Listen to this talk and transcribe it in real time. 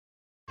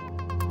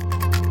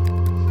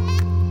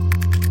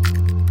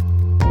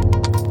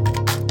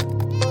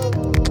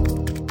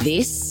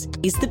This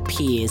is the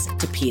Peers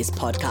to Peers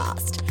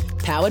podcast,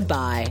 powered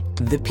by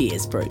the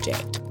Peers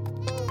Project.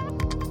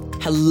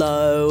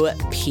 Hello,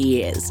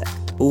 peers.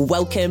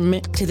 Welcome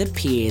to the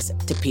Peers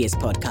to Peers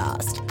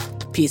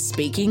podcast. Peers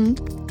speaking,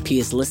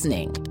 peers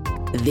listening.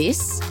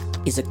 This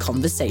is a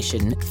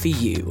conversation for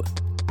you.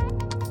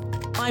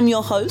 I'm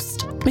your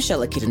host,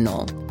 Michelle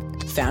Kidinall,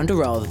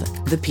 founder of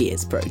the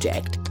Peers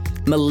Project,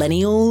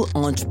 millennial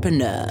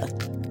entrepreneur,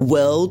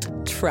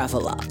 world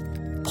traveller,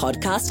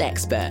 podcast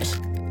expert,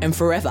 and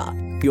forever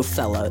your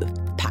fellow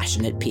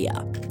passionate peer.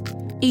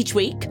 Each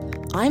week,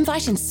 I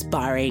invite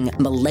inspiring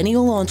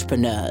millennial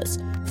entrepreneurs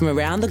from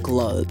around the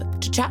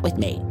globe to chat with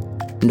me.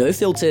 No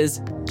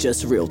filters,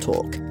 just real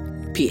talk,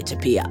 peer to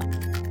peer.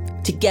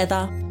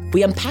 Together,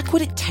 we unpack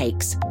what it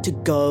takes to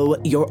go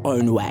your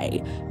own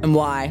way and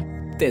why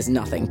there's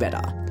nothing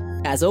better.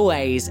 As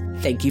always,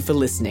 thank you for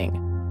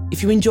listening.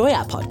 If you enjoy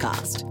our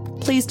podcast,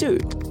 please do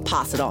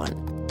pass it on.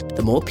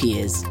 The more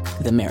peers,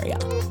 the merrier.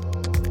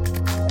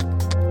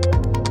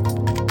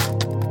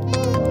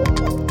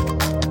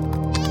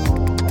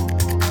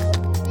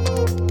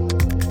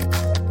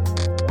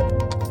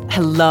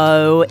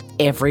 Hello,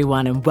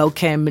 everyone, and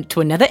welcome to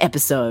another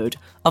episode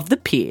of the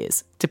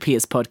Peers to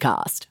Peers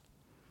podcast.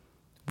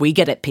 We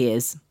get it,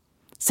 peers.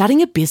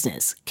 Starting a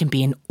business can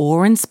be an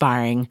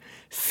awe-inspiring,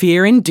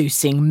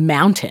 fear-inducing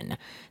mountain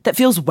that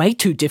feels way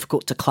too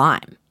difficult to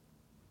climb.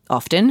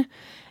 Often,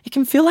 it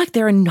can feel like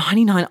there are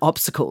 99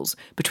 obstacles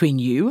between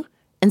you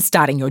and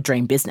starting your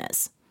dream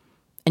business,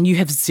 and you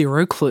have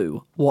zero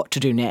clue what to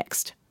do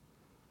next.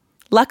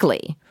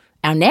 Luckily,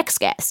 our next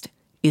guest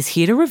is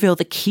here to reveal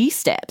the key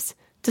steps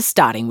to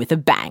starting with a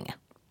bang.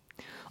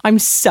 I'm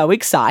so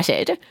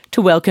excited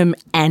to welcome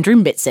Andrew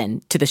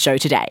Mitson to the show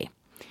today.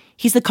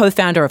 He's the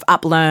co-founder of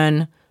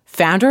UpLearn,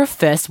 founder of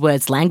First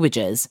Words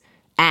Languages,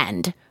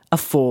 and a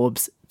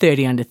Forbes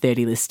 30 Under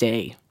 30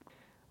 listee.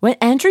 When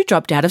Andrew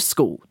dropped out of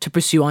school to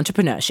pursue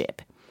entrepreneurship,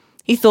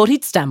 he thought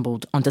he'd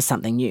stumbled onto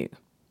something new.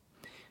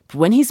 But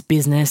when his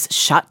business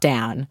shut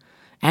down,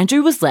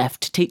 Andrew was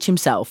left to teach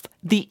himself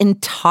the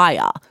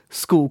entire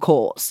school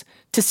course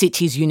to sit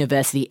his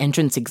university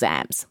entrance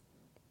exams.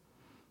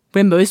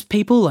 Where most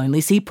people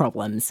only see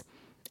problems,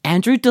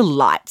 Andrew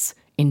delights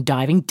in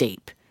diving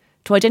deep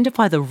to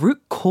identify the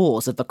root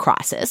cause of the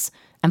crisis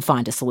and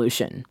find a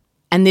solution.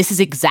 And this is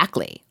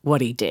exactly what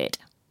he did.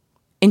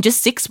 In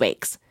just 6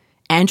 weeks,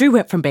 Andrew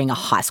went from being a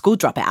high school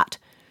dropout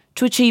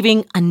to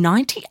achieving a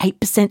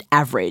 98%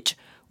 average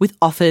with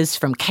offers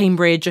from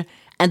Cambridge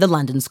and the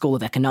London School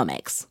of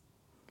Economics.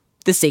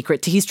 The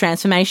secret to his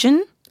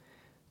transformation?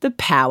 The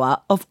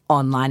power of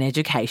online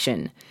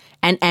education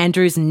and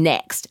Andrew's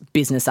next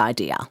business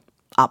idea,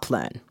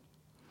 UpLearn.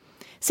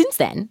 Since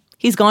then,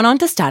 he's gone on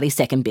to start his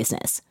second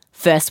business,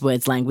 First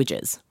Words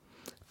Languages,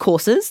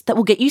 courses that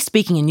will get you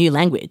speaking a new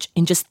language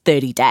in just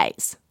 30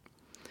 days.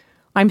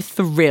 I'm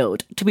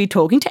thrilled to be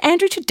talking to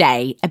Andrew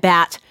today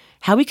about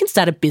how we can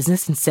start a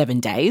business in 7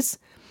 days,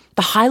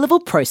 the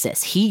high-level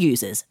process he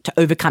uses to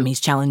overcome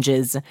his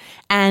challenges,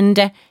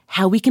 and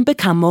how we can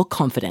become more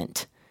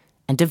confident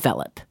and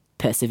develop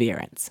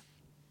perseverance.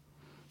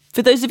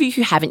 For those of you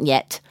who haven't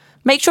yet,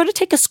 make sure to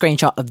take a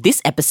screenshot of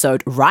this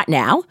episode right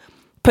now,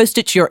 post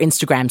it to your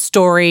Instagram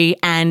story,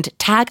 and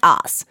tag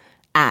us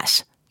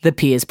at the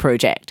Peers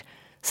Project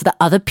so that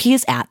other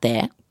peers out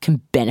there can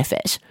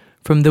benefit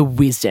from the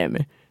wisdom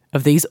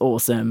of these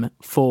awesome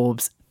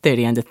Forbes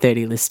 30 Under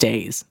 30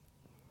 listees.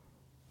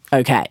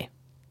 Okay,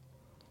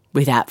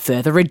 without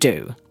further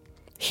ado,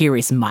 here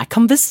is my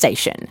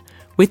conversation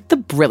with the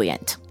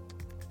brilliant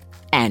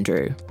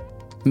Andrew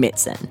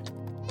Mitson.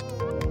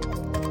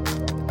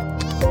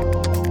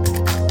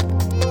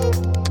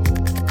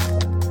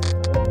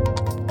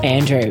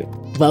 Andrew,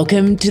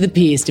 welcome to the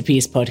Peers to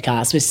Peers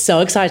podcast. We're so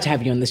excited to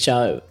have you on the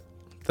show.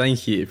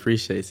 Thank you.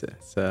 Appreciate it.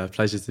 It's a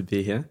pleasure to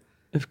be here.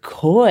 Of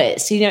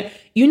course. You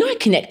and I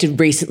connected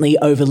recently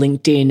over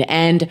LinkedIn,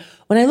 and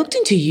when I looked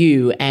into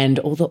you and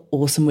all the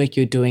awesome work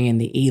you're doing in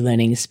the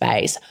e-learning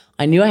space,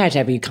 I knew I had to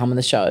have you come on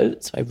the show.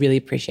 So I really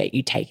appreciate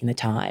you taking the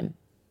time.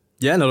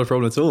 Yeah, not a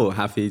problem at all.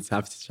 Happy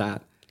to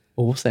chat.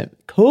 Awesome.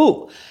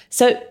 Cool.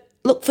 So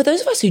look, for those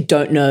of us who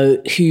don't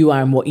know who you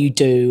are and what you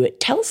do,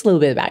 tell us a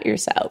little bit about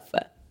yourself.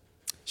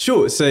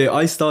 Sure. So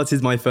I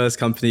started my first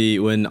company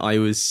when I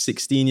was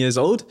 16 years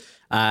old.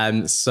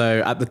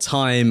 So at the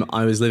time,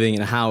 I was living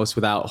in a house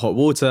without hot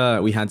water.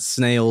 We had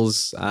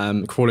snails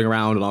crawling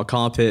around on our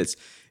carpet.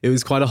 It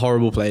was quite a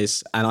horrible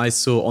place. And I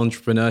saw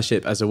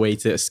entrepreneurship as a way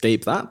to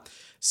escape that.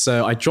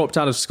 So I dropped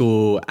out of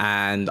school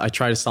and I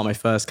tried to start my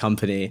first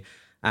company.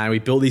 And we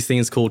built these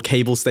things called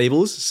cable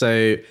stables.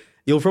 So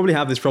you'll probably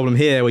have this problem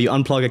here where you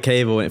unplug a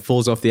cable and it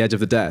falls off the edge of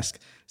the desk.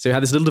 So you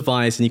have this little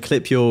device and you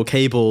clip your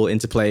cable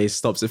into place,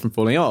 stops it from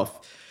falling off.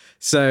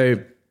 So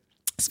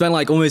spent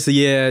like almost a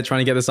year trying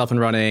to get this up and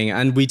running.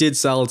 And we did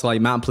sell to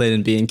like Maplin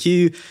and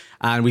B&Q,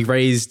 and we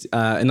raised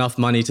enough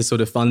money to sort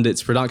of fund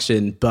its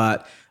production.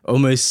 But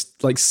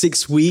almost like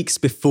 6 weeks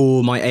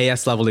before my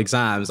AS level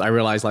exams, I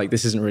realized like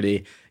this isn't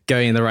really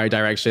going in the right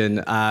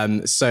direction.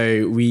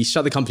 So we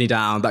shut the company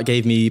down. That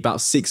gave me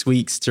about 6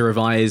 weeks to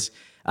revise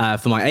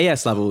for my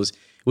AS levels,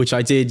 which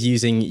I did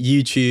using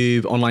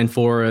YouTube, online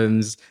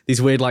forums,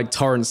 these weird like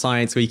torrent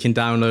sites where you can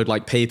download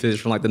like papers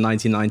from like the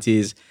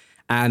 1990s.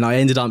 And I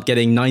ended up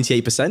getting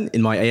 98%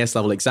 in my AS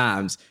level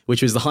exams,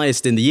 which was the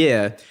highest in the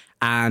year.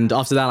 And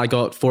after that, I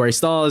got 4A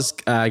stars,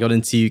 got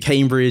into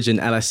Cambridge and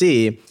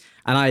LSE.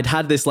 And I'd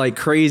had this like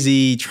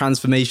crazy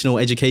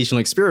transformational educational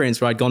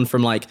experience where I'd gone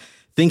from like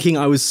thinking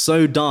I was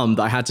so dumb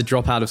that I had to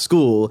drop out of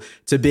school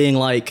to being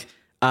like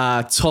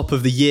top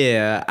of the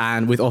year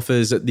and with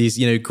offers at these,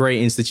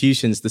 great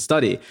institutions to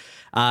study.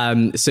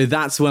 So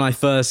that's when I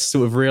first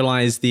sort of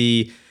realized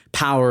the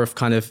power of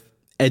kind of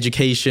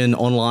education,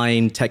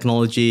 online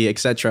technology,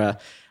 etc.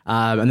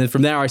 And then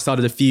from there, I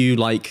started a few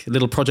like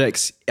little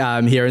projects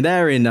here and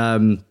there in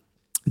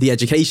the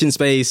education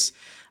space.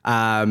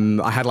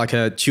 I had like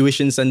a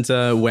tuition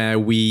center where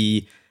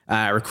we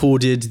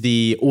recorded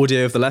the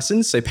audio of the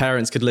lessons so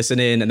parents could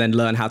listen in and then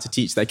learn how to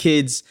teach their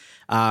kids.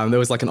 There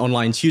was like an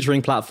online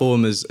tutoring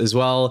platform as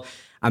well.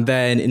 And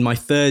then in my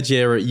third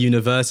year at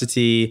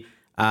university,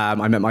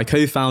 I met my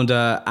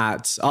co-founder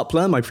at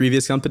Uplearn, my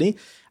previous company.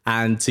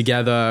 And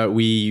together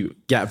we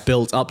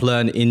built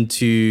Uplearn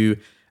into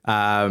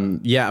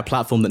a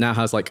platform that now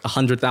has like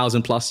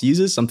 100,000 plus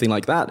users, something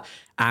like that.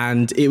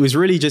 And it was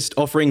really just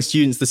offering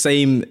students the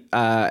same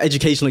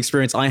educational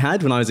experience I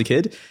had when I was a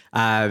kid.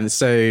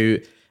 So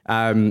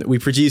we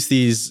produced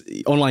these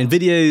online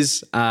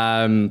videos,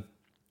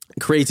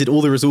 created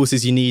all the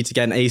resources you need to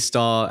get an A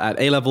star at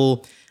A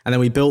level. And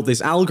then we built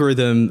this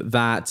algorithm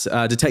that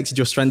detected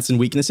your strengths and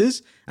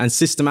weaknesses and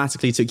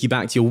systematically took you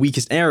back to your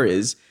weakest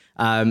areas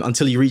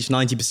until you reach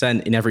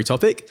 90% in every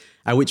topic,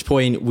 at which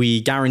point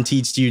we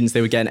guaranteed students they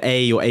would get an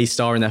A or A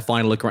star in their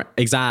final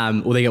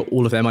exam, or they get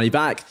all of their money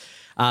back.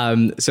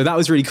 So that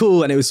was really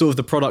cool. And it was sort of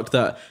the product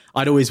that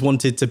I'd always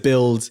wanted to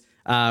build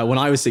when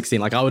I was 16.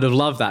 Like I would have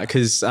loved that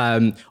because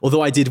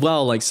although I did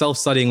well, like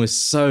self-studying was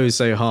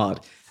so hard.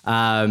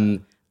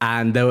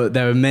 And there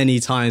were many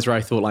times where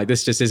I thought like,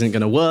 this just isn't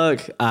going to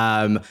work.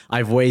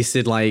 I've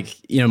wasted like,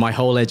 my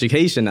whole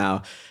education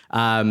now.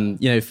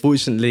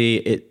 Fortunately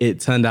it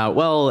turned out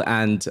well.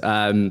 And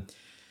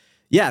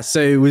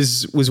so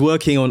was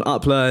working on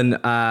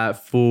Uplearn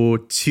for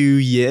 2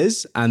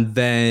 years. And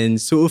then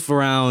sort of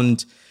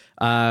around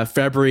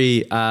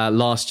February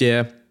last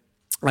year,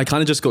 I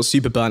kind of just got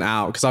super burnt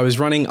out because I was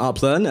running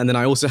Uplearn. And then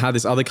I also had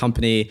this other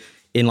company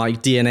in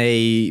like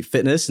DNA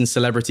fitness and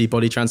celebrity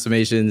body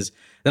transformations.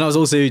 Then I was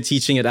also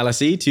teaching at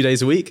LSE 2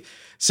 days a week.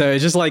 So it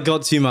just like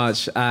got too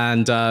much.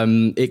 And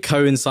it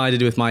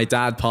coincided with my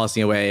dad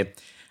passing away.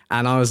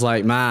 And I was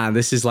like, man,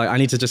 this is like, I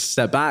need to just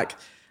step back.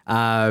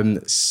 I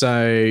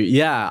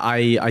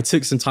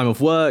took some time off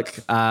work.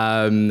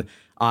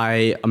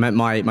 I met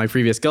my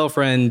previous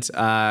girlfriend.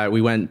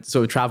 We went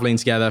sort of traveling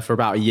together for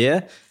about a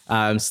year.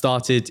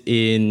 Started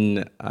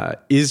in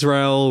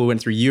Israel. We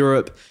went through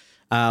Europe.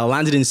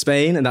 Landed in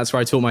Spain, and that's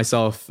where I taught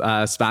myself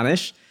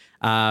Spanish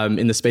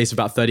in the space of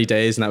about 30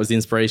 days. And that was the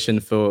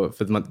inspiration for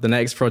the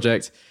next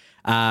project.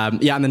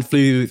 And then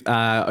flew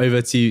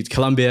over to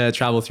Colombia,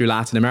 traveled through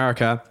Latin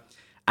America.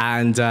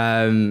 And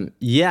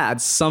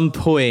at some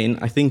point,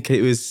 I think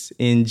it was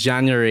in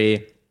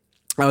January,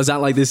 I was at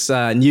like this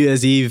New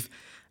Year's Eve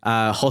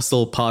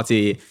hostel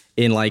party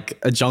in like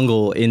a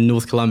jungle in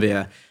North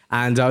Colombia.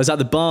 And I was at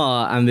the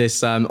bar and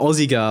this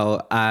Aussie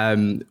girl,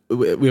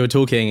 we were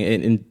talking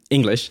in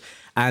English.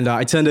 And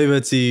I turned over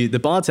to the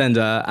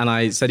bartender and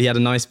I said he had a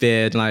nice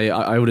beard and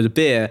I ordered a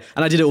beer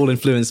and I did it all in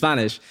fluent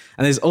Spanish.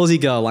 And this Aussie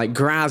girl like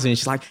grabs me and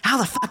she's like, how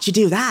the fuck you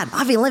do that?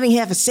 I've been living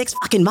here for 6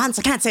 fucking months.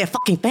 I can't say a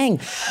fucking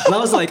thing. And I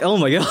was like, oh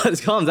my God,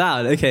 calm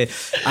down. Okay.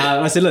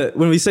 I said, look,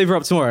 when we sober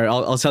up tomorrow,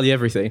 I'll tell you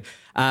everything.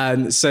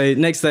 So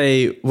next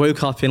day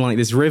woke up in like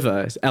this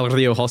river, El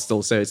Rio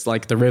Hostel. So it's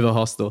like the river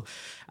hostel.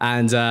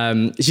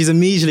 And she's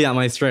immediately at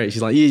my throat.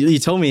 She's like, you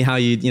told me how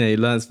you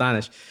learn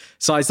Spanish.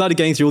 So I started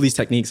going through all these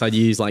techniques I'd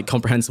use, like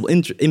comprehensible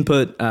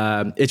input,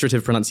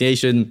 iterative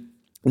pronunciation,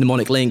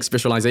 mnemonic links,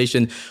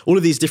 visualization, all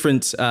of these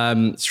different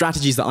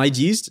strategies that I'd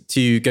used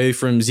to go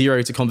from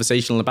zero to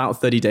conversational in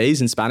about 30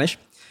 days in Spanish.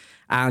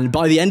 And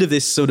by the end of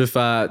this sort of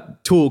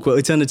talk,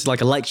 it turned into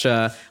like a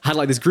lecture, I had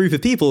like this group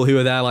of people who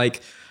were there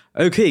like,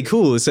 okay,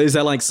 cool. So is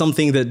there like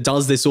something that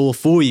does this all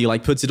for you,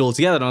 like puts it all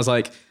together? And I was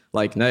like,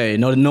 no,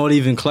 not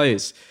even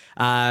close.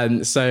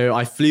 So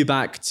I flew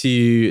back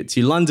to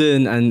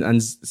London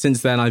and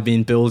since then I've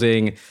been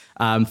building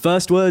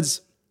First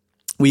Words.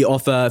 We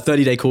offer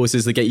 30-day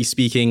courses that get you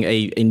speaking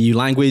a new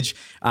language.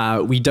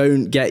 We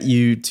don't get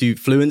you to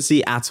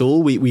fluency at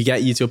all. We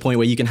get you to a point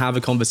where you can have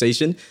a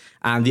conversation.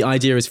 And the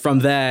idea is from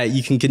there,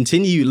 you can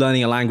continue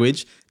learning a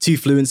language to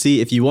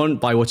fluency if you want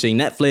by watching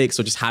Netflix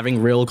or just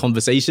having real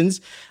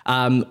conversations.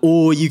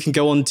 Or you can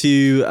go on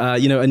to,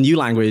 a new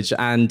language.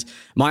 And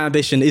my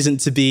ambition isn't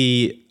to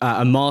be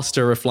a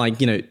master of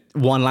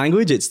one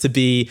language. It's to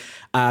be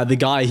the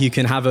guy who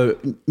can have a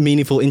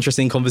meaningful,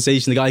 interesting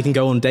conversation. The guy who can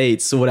go on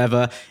dates or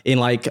whatever in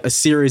like a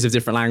series of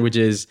different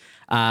languages.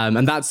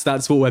 And that's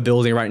what we're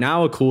building right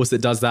now, a course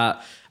that does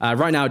that.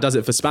 Right now it does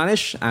it for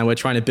Spanish, and we're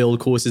trying to build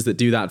courses that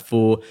do that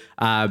for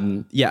a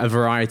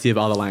variety of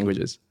other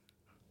languages.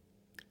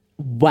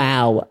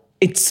 Wow.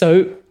 It's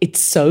so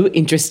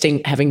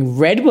interesting having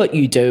read what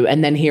you do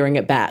and then hearing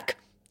it back.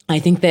 I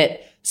think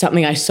that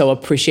something I so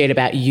appreciate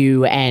about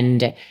you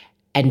and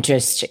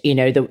just,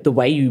 the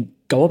way you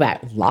go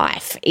about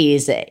life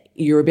is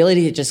your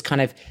ability to just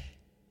kind of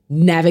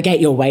navigate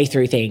your way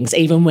through things,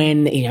 even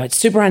when, it's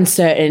super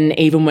uncertain,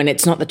 even when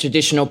it's not the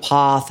traditional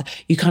path,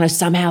 you kind of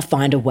somehow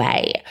find a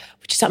way,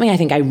 which is something I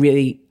think I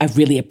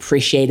really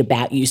appreciate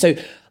about you. So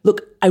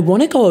look, I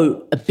want to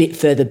go a bit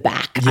further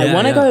back. Yeah, I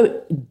want to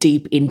go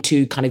deep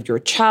into kind of your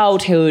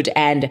childhood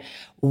and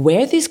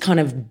where this kind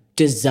of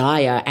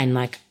desire and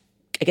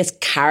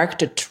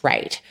character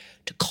trait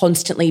to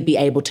constantly be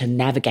able to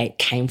navigate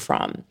came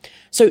from.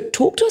 So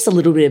talk to us a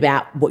little bit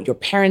about what your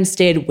parents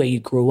did, where you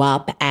grew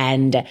up,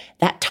 and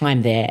that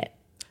time there.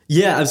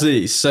 Yeah,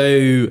 absolutely.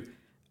 So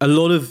a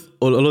lot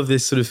of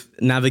this sort of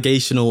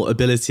navigational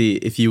ability,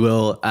 if you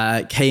will,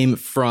 came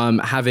from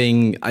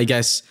having, I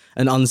guess,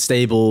 an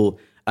unstable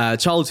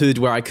childhood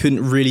where I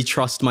couldn't really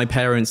trust my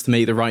parents to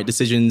make the right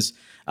decisions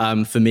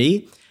for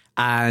me.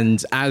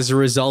 And as a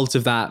result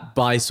of that,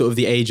 by sort of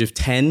the age of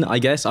 10, I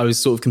guess, I was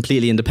sort of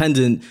completely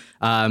independent.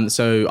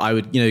 So I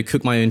would,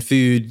 cook my own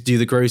food, do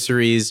the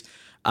groceries.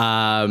 We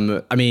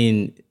had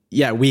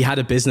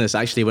a business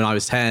actually when I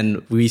was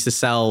 10. We used to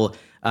sell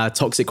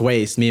toxic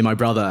waste, me and my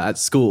brother, at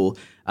school.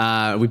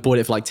 We bought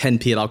it for like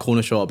 10p at our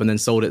corner shop and then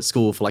sold it at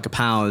school for like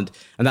 £1.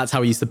 And that's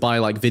how we used to buy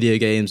like video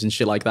games and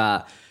shit like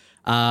that.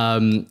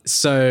 I'd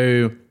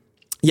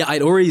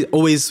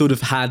always sort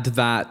of had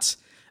that.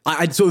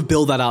 I'd sort of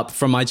build that up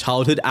from my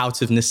childhood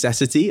out of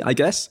necessity, I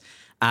guess.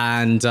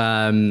 And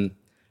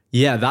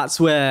that's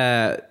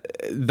where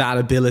that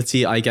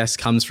ability, I guess,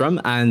 comes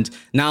from. And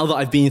now that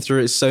I've been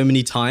through it so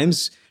many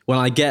times, when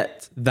I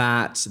get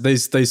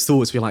those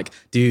thoughts, we're like,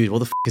 dude, what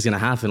the is going to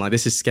happen? Like,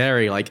 this is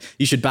scary. Like,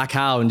 you should back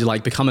out and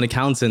like become an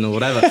accountant or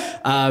whatever.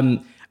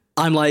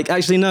 I'm like,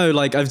 actually, no,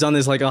 like I've done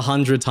this like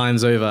 100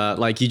 times over.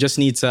 Like, you just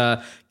need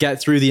to get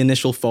through the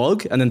initial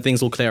fog and then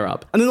things will clear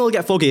up. And then they'll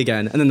get foggy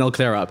again and then they'll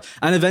clear up.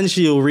 And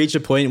eventually you'll reach a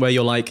point where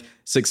you're like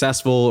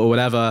successful or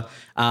whatever.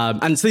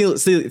 And still,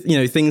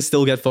 things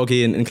still get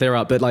foggy and clear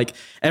up. But like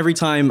every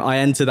time I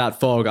enter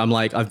that fog, I'm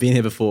like, I've been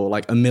here before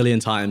like a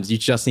million times. You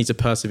just need to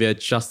persevere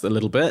just a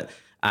little bit.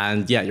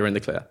 And yeah, you're in the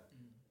clear.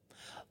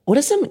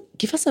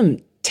 Give us some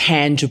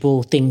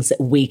tangible things that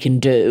we can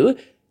do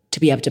to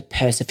be able to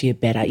persevere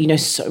better.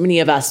 So many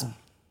of us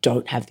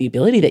don't have the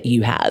ability that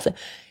you have,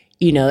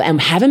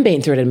 and haven't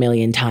been through it a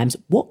million times.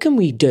 What can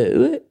we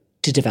do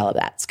to develop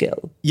that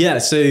skill? Yeah.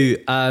 So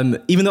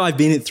even though I've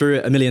been through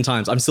it a million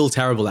times, I'm still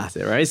terrible at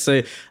it, right?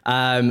 So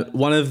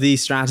one of the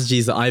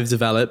strategies that I've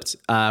developed,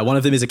 one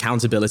of them is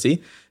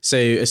accountability. So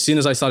as soon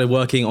as I started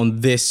working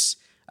on this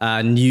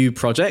new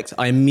project,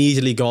 I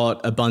immediately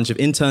got a bunch of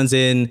interns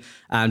in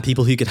and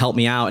people who could help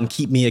me out and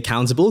keep me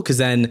accountable, because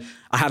then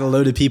I had a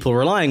load of people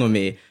relying on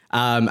me.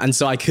 And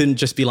so I couldn't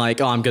just be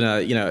like, oh, I'm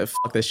going to,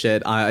 fuck this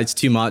shit. It's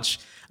too much.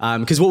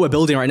 Because what we're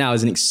building right now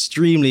is an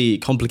extremely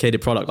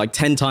complicated product, like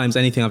 10 times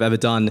anything I've ever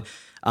done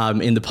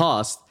in the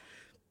past.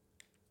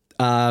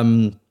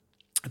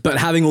 But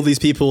having all these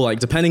people like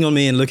depending on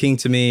me and looking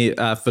to me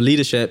for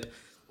leadership,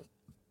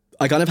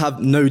 I kind of have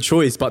no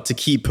choice but to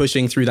keep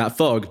pushing through that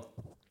fog.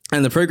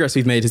 And the progress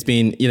we've made has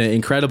been,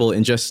 incredible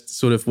in just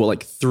sort of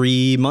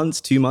 2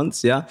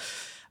 months. Yeah.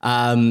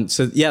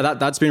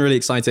 That's been really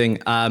exciting.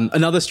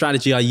 Another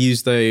strategy I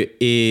use though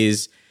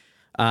is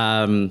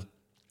kind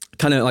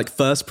of like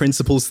first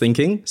principles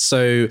thinking.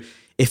 So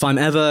if I'm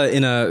ever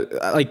in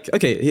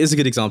here's a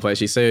good example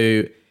actually.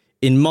 So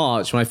in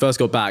March, when I first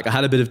got back, I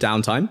had a bit of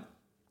downtime,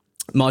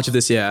 March of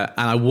this year,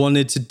 and I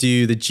wanted to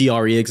do the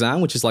GRE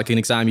exam, which is like an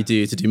exam you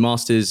do to do a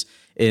master's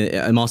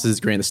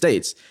degree in the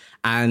States.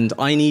 And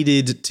I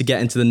needed to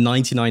get into the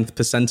 99th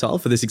percentile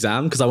for this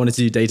exam because I wanted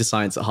to do data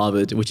science at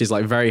Harvard, which is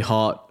like very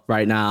hot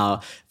right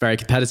now, very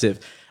competitive.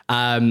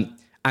 And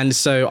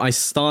so I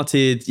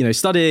started,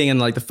 studying,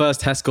 and like the first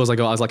test scores I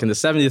got, I was like in the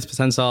 70th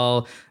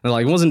percentile, and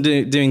like wasn't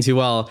doing too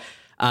well.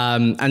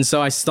 And so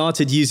I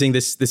started using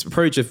this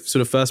approach of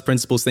sort of first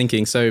principles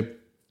thinking. So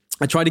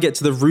I tried to get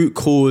to the root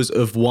cause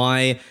of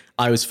why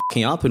I was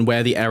fucking up and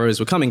where the errors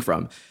were coming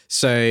from.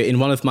 So in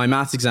one of my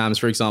maths exams,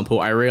 for example,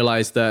 I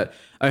realized that,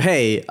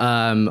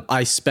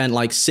 I spent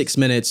like 6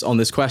 minutes on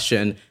this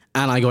question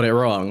and I got it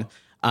wrong.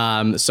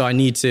 So I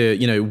need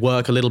to,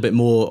 work a little bit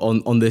more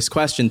on this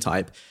question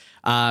type.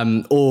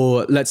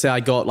 Or let's say I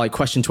got like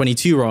question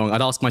 22 wrong.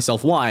 I'd ask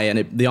myself why.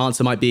 And the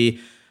answer might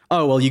be,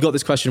 oh, well, you got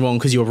this question wrong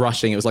because you were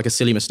rushing. It was like a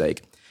silly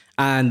mistake.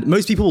 And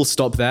most people will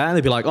stop there and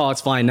they'll be like, oh,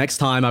 it's fine. Next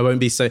time I won't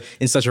be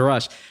in such a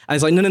rush. And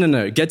it's like,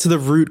 no. Get to the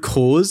root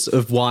cause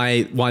of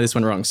why this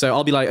went wrong. So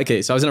I'll be like,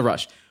 okay, so I was in a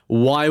rush.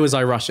 Why was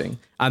I rushing?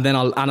 And then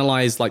I'll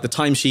analyze like the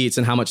timesheets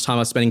and how much time I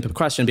was spending per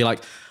question and be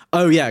like,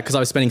 oh yeah, because I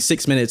was spending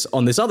 6 minutes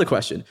on this other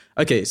question.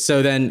 Okay,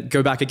 so then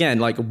go back again.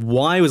 Like,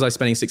 why was I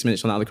spending 6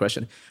 minutes on that other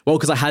question? Well,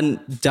 because I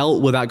hadn't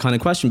dealt with that kind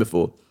of question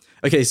before.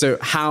 Okay, so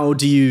how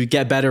do you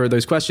get better at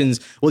those questions?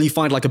 Well, you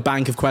find like a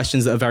bank of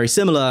questions that are very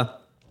similar,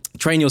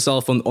 train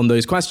yourself on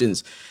those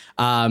questions.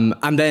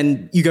 And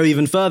then you go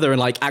even further and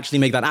like actually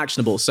make that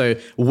actionable. So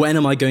when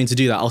am I going to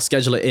do that? I'll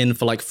schedule it in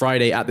for like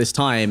Friday at this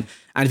time.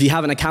 And if you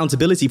have an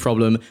accountability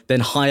problem,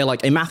 then hire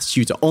like a maths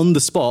tutor on the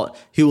spot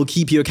who will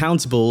keep you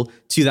accountable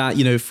to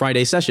that,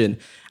 Friday session.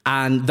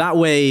 And that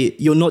way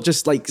you're not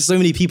just like, so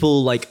many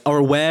people like are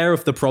aware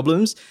of the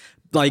problems.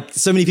 Like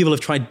so many people have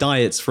tried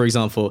diets, for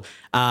example,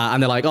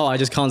 and they're like, oh, I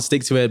just can't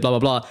stick to it, blah, blah,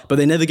 blah. But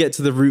they never get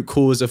to the root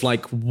cause of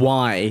like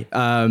why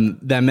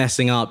they're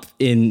messing up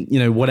in,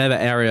 whatever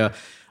area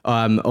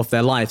of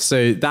their life.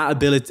 So that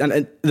ability,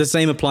 and the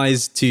same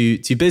applies to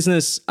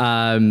business.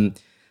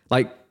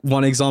 Like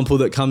one example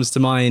that comes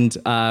to mind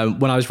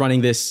when I was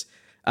running this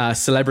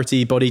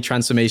celebrity body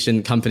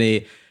transformation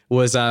company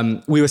was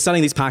we were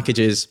selling these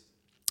packages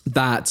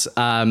that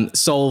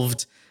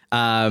solved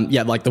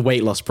like the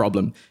weight loss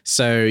problem.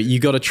 So you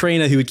got a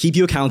trainer who would keep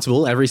you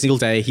accountable every single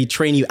day. He'd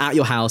train you at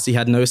your house. He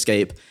had no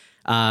escape.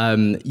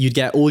 You'd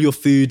get all your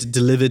food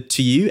delivered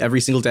to you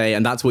every single day,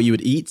 and that's what you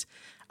would eat.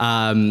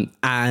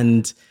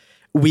 And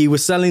we were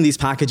selling these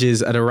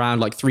packages at around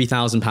like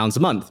 £3,000 a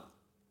month.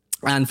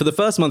 And for the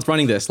first month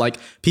running this, like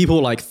people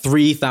were like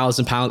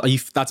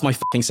 £3,000. That's my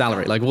fucking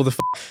salary. Like what the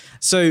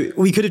So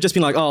we could have just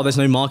been like, oh, there's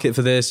no market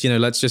for this.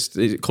 Let's just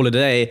call it a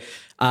day.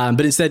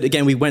 But instead,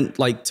 again, we went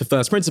like to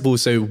first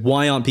principles. So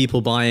why aren't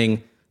people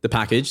buying the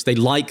package? They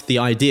like the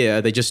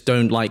idea. They just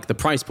don't like the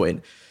price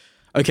point.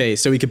 Okay,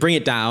 so we could bring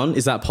it down.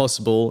 Is that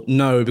possible?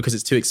 No, because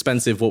it's too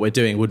expensive. What we're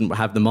doing wouldn't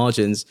have the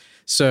margins.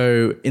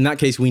 So in that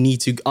case, we need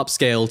to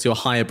upscale to a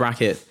higher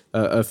bracket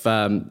of,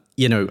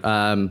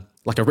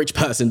 like a rich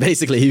person,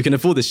 basically, who can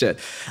afford this shit.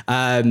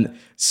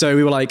 So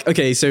we were like,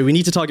 okay, so we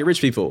need to target rich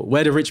people.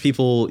 Where do rich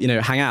people,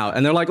 hang out?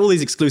 And they're like all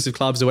these exclusive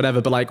clubs or whatever,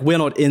 but like we're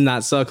not in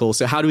that circle.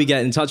 So how do we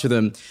get in touch with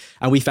them?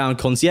 And we found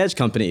concierge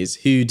companies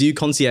who do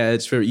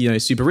concierge for,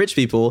 super rich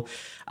people.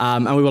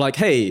 And we were like,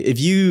 hey, if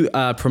you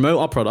promote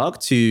our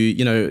product to,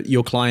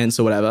 your clients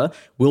or whatever,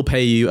 we'll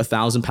pay you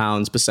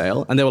 £1,000 per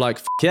sale. And they were like,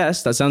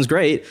 yes, that sounds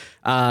great.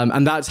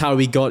 And that's how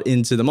we got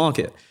into the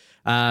market.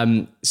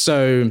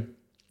 So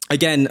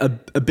again,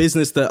 a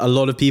business that a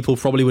lot of people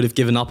probably would have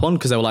given up on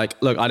because they were like,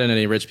 look, I don't know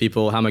any rich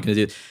people. How am I going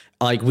to do it?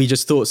 Like, we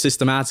just thought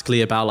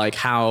systematically about like,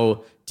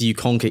 how do you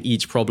conquer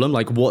each problem?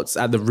 Like what's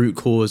at the root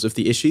cause of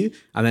the issue?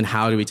 And then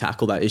how do we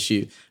tackle that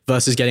issue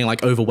versus getting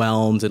like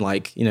overwhelmed and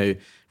like,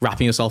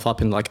 wrapping yourself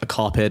up in like a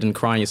carpet and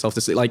crying yourself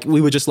to sleep. Like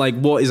we were just like,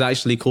 what is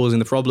actually causing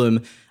the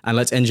problem? And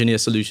let's engineer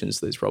solutions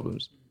to those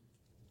problems.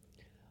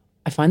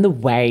 I find the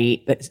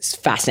way that's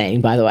fascinating,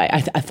 by the way.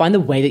 I find the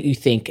way that you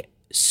think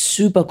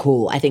super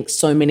cool. I think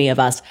so many of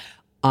us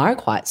are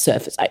quite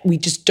surface. We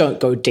just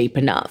don't go deep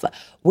enough.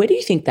 Where do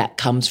you think that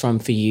comes from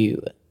for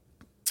you?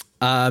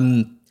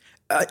 Again,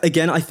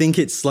 I think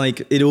it's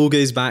like, it all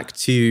goes back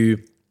to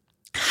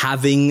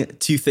having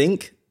to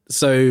think.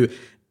 So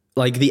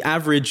like the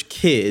average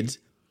kid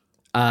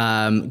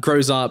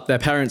grows up, their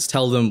parents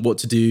tell them what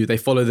to do. They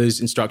follow those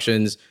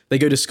instructions. They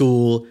go to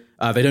school.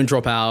 They don't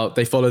drop out.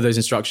 They follow those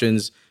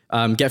instructions,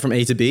 get from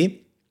A to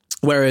B.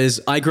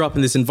 Whereas I grew up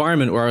in this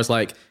environment where I was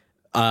like,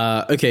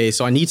 okay,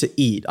 so I need to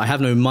eat. I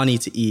have no money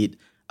to eat.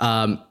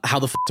 How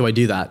the do I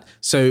do that?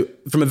 So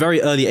from a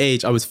very early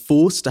age, I was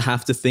forced to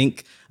have to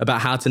think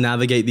about how to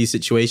navigate these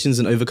situations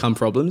and overcome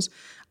problems.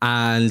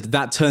 And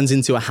that turns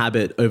into a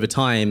habit over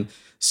time.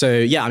 So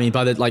yeah, I mean,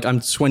 I'm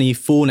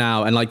 24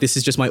 now, and like, this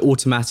is just my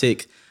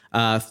automatic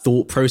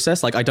thought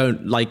process. Like I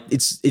don't like,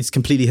 it's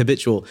completely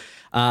habitual.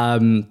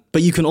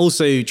 But you can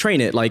also train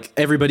it. Like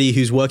everybody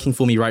who's working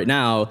for me right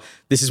now,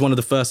 this is one of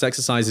the first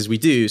exercises we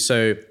do.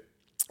 So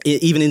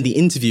even in the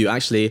interview,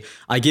 actually,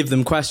 I give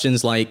them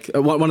questions like,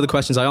 one of the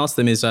questions I ask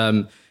them is,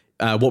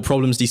 what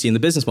problems do you see in the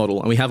business model?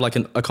 And we have like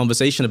a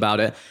conversation about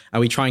it, and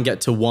we try and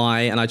get to why,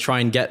 and I try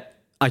and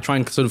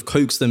sort of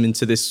coax them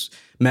into this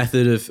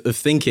method of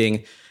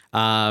thinking.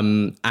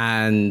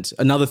 And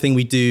another thing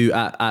we do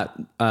at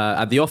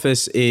the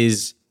office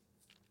is,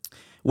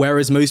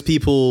 whereas most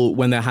people,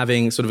 when they're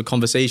having sort of a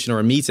conversation or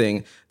a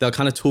meeting, they'll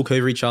kind of talk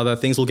over each other,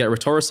 things will get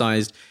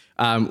rhetoricized.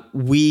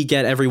 We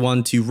get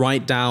everyone to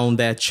write down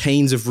their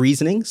chains of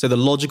reasoning, so the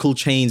logical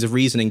chains of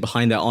reasoning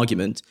behind their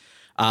argument,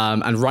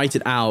 and write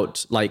it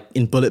out like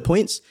in bullet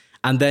points.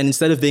 And then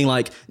instead of being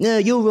like, no,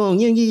 you're wrong,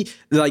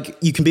 like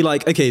you can be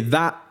like, okay,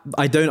 that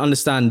I don't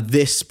understand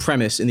this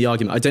premise in the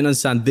argument. I don't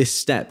understand this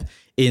step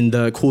in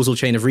the causal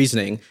chain of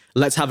reasoning.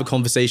 Let's have a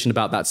conversation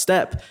about that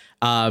step.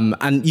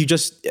 And you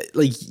just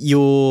like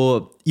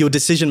your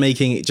decision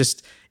making,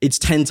 it's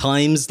 10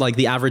 times like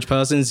the average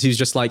person's who's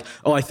just like,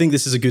 oh, I think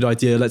this is a good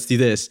idea. Let's do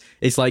this.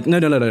 It's like, no.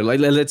 Like,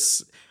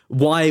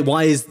 why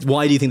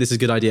do you think this is a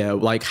good idea?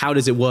 Like, how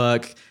does it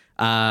work?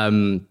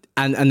 And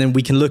then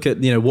we can look at,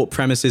 what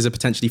premises are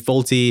potentially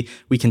faulty.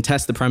 We can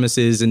test the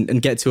premises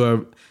and get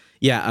to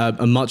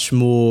a much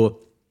more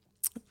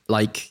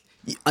like,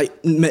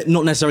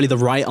 not necessarily the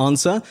right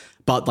answer,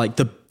 but like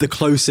the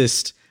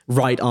closest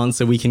right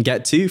answer we can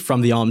get to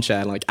from the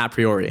armchair, like a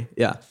priori.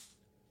 Yeah.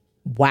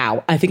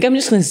 Wow. I think I'm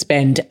just going to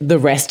spend the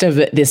rest of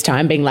this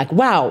time being like,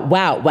 wow. I'm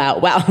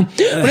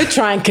going to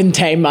try and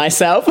contain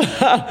myself.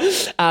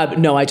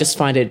 No, I just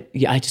find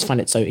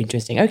it so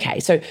interesting. Okay.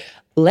 So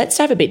let's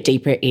dive a bit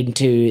deeper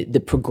into the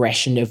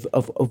progression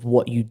of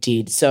what you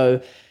did.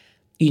 So,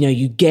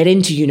 you get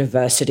into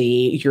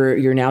university,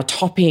 you're now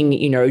topping,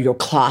 your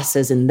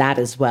classes and that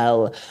as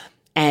well.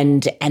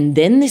 And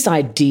then this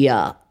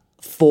idea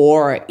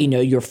for,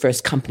 your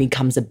first company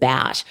comes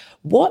about.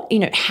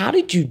 How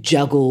did you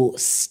juggle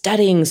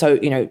studying so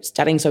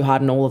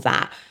hard and all of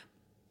that,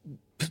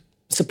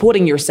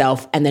 supporting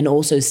yourself, and then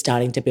also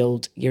starting to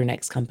build your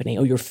next company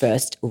or your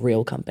first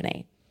real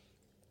company?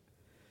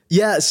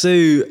 Yeah.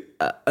 So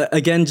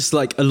again, just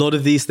like a lot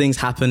of these things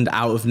happened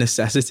out of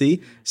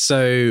necessity.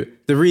 So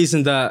the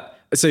reason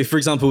for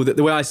example,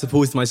 the way I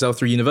supported myself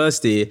through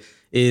university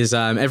is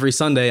every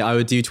Sunday I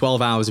would do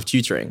 12 hours of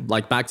tutoring,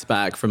 like back to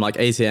back from like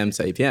 8 a.m.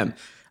 to 8 p.m.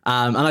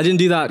 And I didn't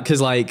do that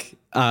because I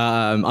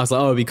was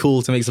like, oh, it'd be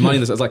cool to make some money.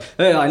 I was like,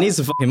 hey, I need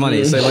some fucking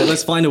money. So like,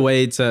 let's find a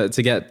way to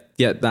get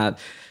that.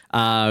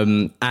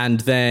 And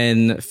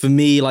then for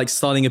me, like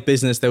starting a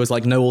business, there was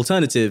like no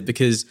alternative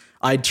because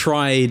I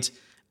tried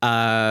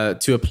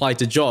to apply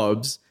to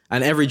jobs,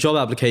 and every job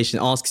application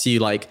asks you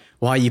like,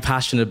 why are you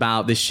passionate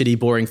about this shitty,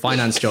 boring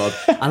finance job?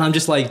 And I'm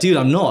just like, dude,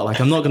 I'm not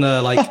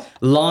gonna like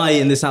lie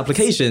in this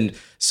application.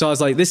 So I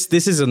was like,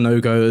 this is a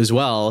no-go as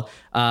well.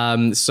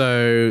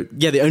 So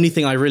yeah, the only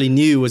thing I really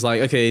knew was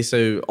like, okay,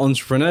 so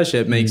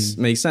entrepreneurship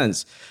makes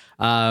sense.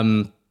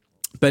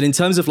 But in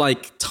terms of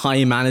like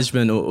time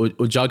management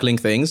or juggling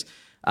things,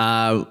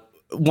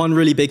 one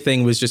really big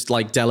thing was just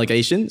like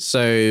delegation.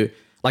 So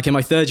like in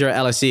my third year at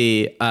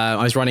LSE,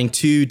 I was running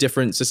 2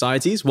 different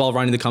societies while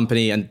running the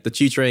company and the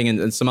tutoring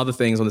and some other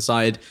things on the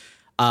side.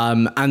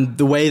 And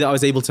the way that I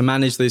was able to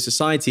manage those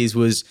societies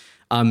was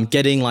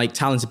getting like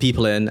talented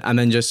people in, and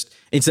then just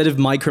instead of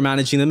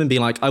micromanaging them and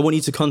being like, I want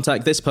you to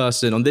contact this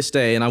person on this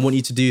day and I want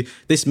you to do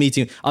this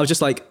meeting. I was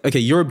just like, okay,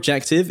 your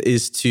objective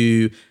is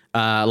to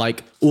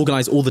like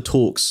organize all the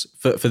talks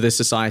for this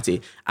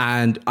society.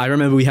 And I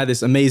remember we had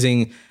this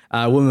amazing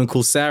woman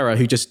called Sarah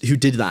who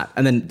did that.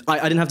 And then I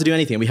didn't have to do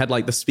anything. We had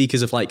like the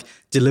speakers of like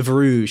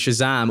Deliveroo,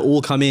 Shazam,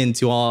 all come in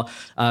to our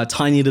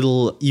tiny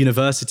little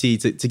university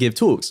to give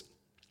talks.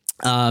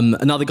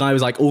 Another guy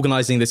was like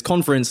organizing this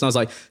conference, and I was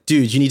like,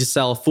 dude, you need to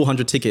sell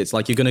 400 tickets.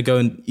 Like you're going to go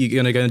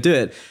and do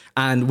it.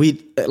 And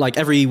we like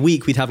every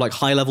week we'd have like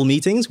high level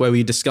meetings where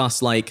we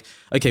discuss like,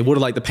 okay, what are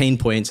like the pain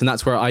points? And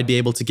that's where I'd be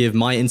able to give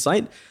my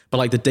insight. But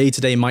like the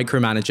day-to-day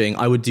micromanaging,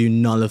 I would do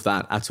none of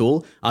that at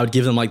all. I would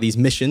give them like these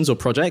missions or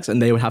projects, and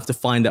they would have to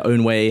find their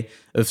own way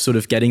of sort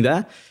of getting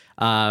there.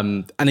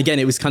 And again,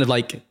 it was kind of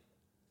like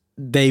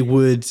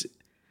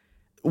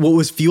what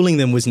was fueling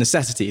them was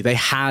necessity. They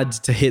had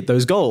to hit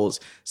those goals.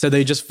 So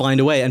they just find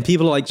a way. And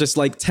people are like just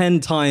like 10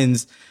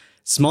 times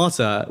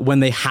smarter when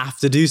they have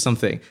to do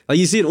something. Like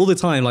you see it all the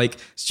time. Like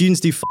students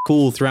do fuck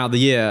all throughout the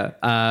year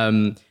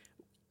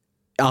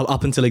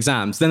up until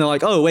exams. Then they're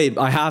like, oh, wait,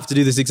 I have to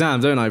do this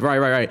exam, don't I?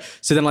 Right.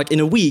 So then like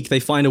in a week, they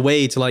find a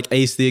way to like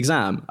ace the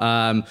exam.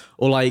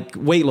 Or like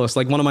weight loss.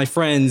 Like one of my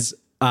friends,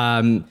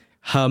 her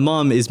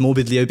mum is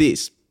morbidly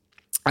obese.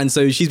 And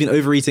so she's been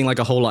overeating like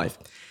her whole life.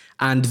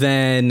 And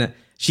then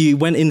she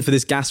went in for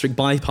this gastric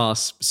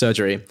bypass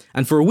surgery.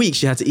 And for a week,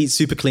 she had to eat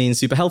super clean,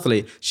 super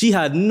healthily. She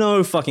had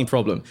no fucking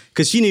problem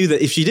because she knew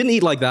that if she didn't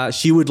eat like that,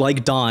 she would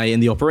like die in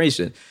the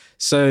operation.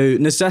 So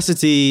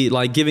necessity,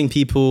 like giving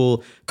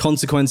people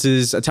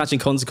consequences, attaching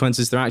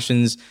consequences to their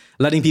actions,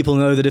 letting people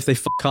know that if they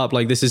fuck up,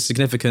 like this is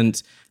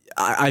significant.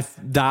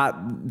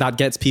 That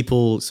gets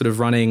people sort of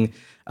running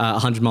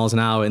 100 miles an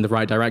hour in the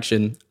right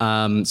direction.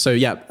 So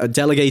yeah,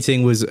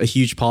 delegating was a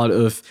huge part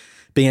of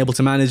being able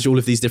to manage all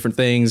of these different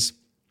things.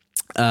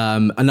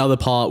 Another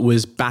part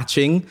was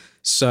batching.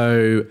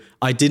 So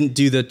I didn't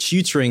do the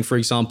tutoring, for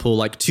example,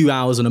 like 2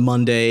 hours on a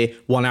Monday,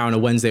 1 hour on a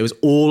Wednesday. It was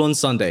all on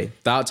Sunday.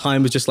 That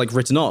time was just like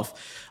written off.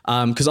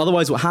 Because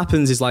otherwise what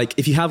happens is like,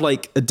 if you have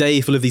like a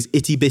day full of these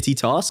itty bitty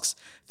tasks,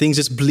 things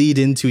just bleed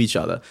into each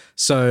other.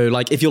 So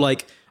like, if you're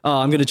like, oh,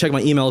 I'm going to check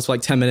my emails for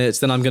like 10 minutes,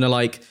 then I'm going to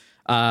like,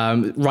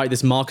 write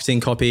this marketing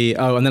copy.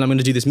 Oh, and then I'm going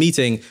to do this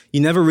meeting.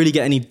 You never really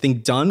get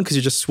anything done because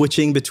you're just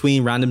switching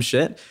between random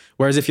shit.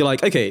 Whereas if you're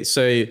like, okay,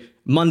 so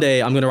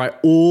Monday, I'm going to write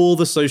all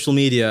the social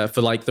media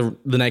for like the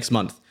next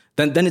month,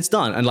 then it's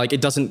done. And like, it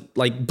doesn't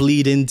like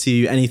bleed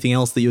into anything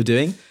else that you're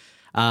doing.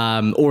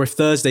 Or if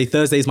Thursday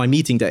is my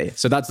meeting day.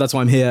 So that's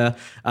why I'm here.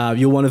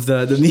 You're one of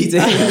the meeting.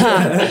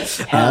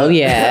 Hell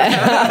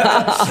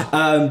yeah.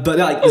 But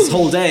like this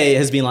whole day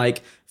has been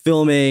like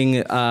filming,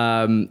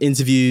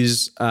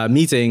 interviews,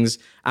 meetings,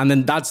 and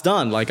then that's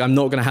done. Like I'm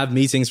not going to have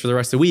meetings for the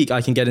rest of the week.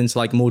 I can get into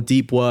like more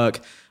deep work,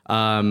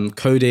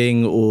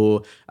 coding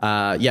or,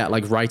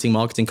 like writing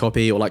marketing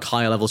copy or like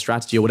higher level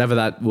strategy or whatever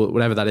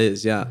that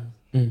is. Yeah.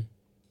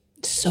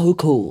 So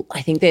cool.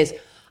 I think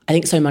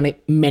so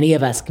many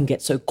of us can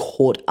get so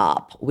caught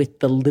up with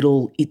the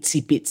little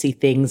itsy bitsy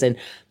things and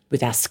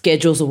with our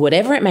schedules or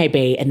whatever it may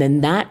be. And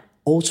then that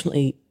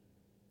ultimately,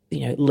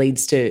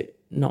 leads to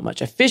not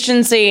much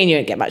efficiency and you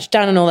don't get much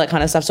done and all that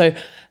kind of stuff. So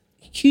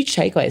huge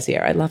takeaways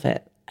here. I love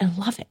it.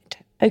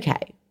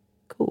 Okay,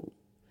 cool.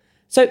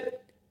 So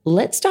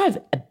let's dive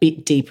a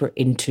bit deeper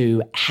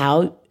into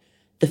how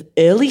the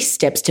early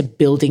steps to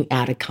building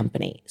out a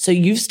company. So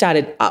you've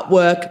started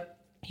Upwork,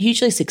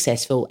 hugely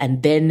successful,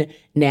 and then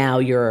now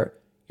your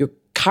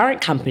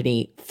current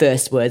company,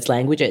 First Words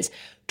Languages.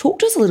 Talk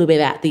to us a little bit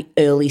about the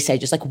early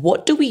stages. Like,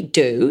 what do we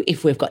do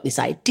if we've got this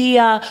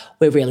idea,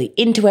 we're really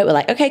into it, we're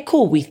like, okay,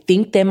 cool, we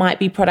think there might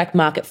be product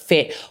market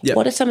fit. Yep.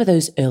 What are some of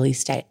those early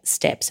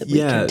steps that we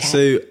can take?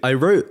 So I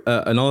wrote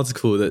an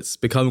article that's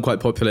become quite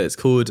popular. It's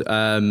called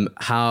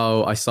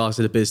How I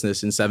Started a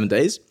Business in 7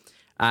 Days.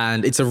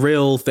 And it's a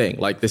real thing.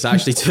 Like, this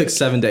actually took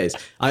 7 days.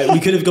 We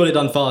could have got it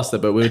done faster,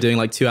 but we were doing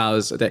like 2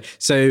 hours a day.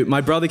 So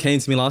my brother came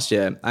to me last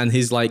year and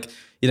he's like,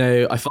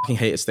 I fucking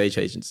hate estate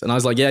agents. And I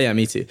was like, yeah,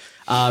 me too.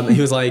 And he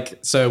was like,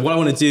 so what I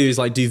want to do is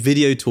like do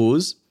video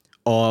tours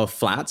of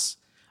flats.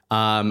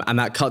 And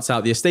that cuts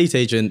out the estate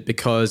agent,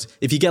 because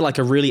if you get like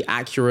a really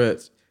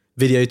accurate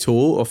video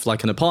tour of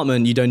like an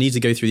apartment, you don't need to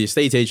go through the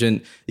estate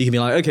agent. You can be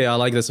like, okay, I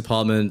like this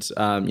apartment.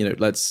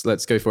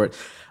 Let's go for it.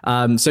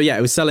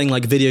 It was selling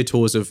like video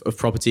tours of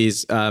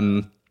properties,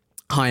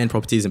 high-end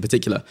properties in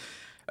particular.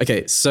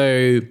 Okay,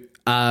 so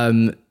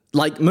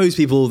like most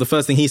people, the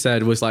first thing he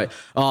said was like,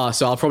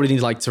 so I'll probably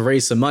need like to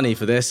raise some money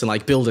for this and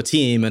like build a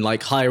team and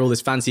like hire all this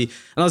fancy. And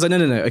I was like,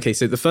 no. Okay,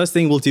 so the first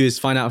thing we'll do is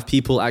find out if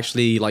people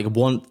actually like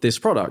want this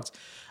product.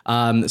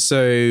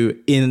 So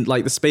in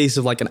like the space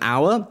of like an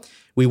hour,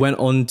 we went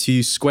on to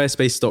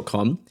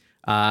squarespace.com.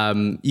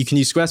 You can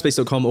use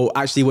squarespace.com, or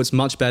actually what's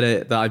much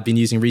better that I've been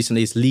using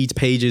recently is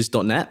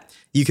leadpages.net.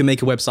 You can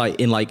make a website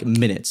in like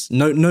minutes,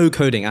 no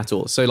coding at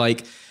all. So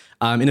like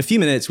in a few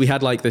minutes, we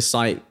had like this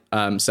site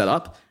set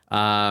up.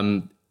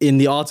 In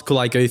the article,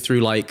 I go through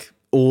like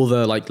all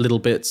the like little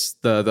bits,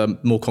 the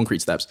more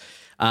concrete steps.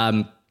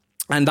 And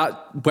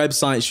that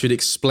website should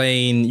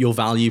explain your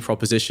value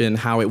proposition,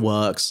 how it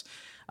works,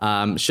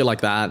 shit like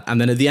that. And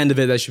then at the end of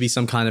it, there should be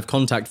some kind of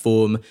contact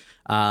form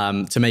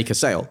to make a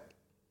sale.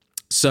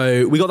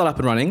 So we got that up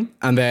and running,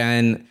 and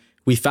then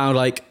we found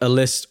like a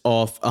list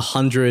of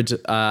 100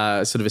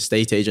 sort of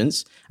estate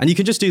agents, and you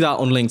can just do that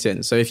on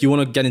LinkedIn. So if you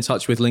want to get in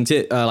touch with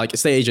LinkedIn, like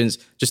estate agents,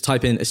 just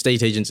type in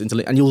estate agents into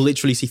LinkedIn, and you'll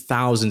literally see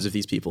thousands of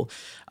these people.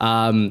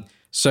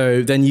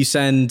 So then you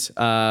send, so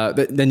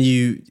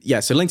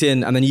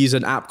LinkedIn, and then you use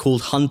an app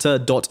called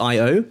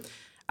hunter.io.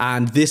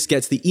 And this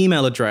gets the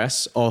email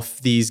address of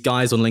these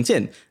guys on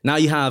LinkedIn. Now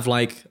you have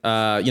like,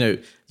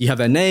 you have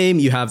their name,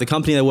 you have the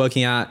company they're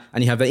working at,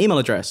 and you have their email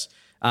address.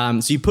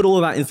 So you put all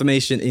of that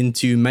information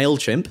into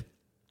MailChimp,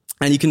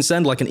 and you can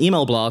send like an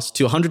email blast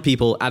to 100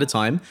 people at a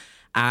time.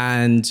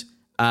 And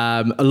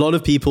a lot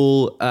of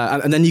people,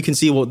 and then you can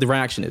see what the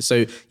reaction is.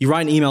 So you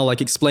write an email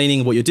like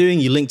explaining what you're doing,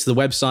 you link to the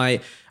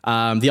website.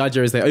 The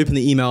idea is they open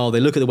the email,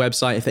 they look at the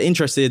website. If they're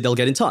interested, they'll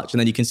get in touch. And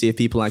then you can see if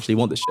people actually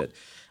want this shit.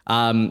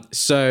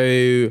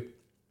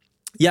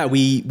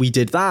 We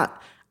did that.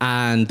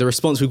 And the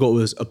response we got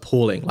was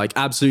appalling. Like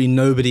absolutely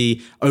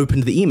nobody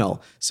opened the email.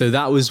 So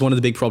that was one of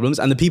the big problems.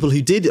 And the people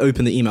who did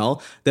open the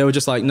email, they were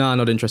just like, nah,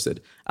 not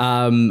interested.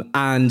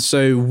 And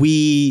so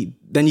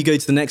then you go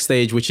to the next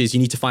stage, which is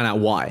you need to find out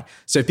why.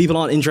 So if people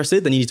aren't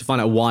interested, then you need to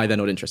find out why they're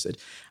not interested.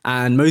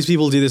 And most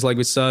people do this like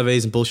with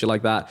surveys and bullshit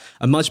like that.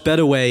 A much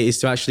better way is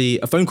to actually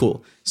a phone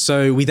call.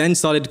 So we then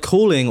started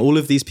calling all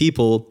of these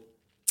people.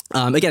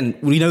 Again,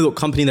 we know what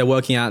company they're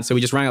working at, so we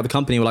just rang out the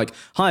company. We're like,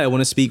 "Hi, I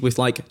want to speak with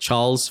like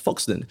Charles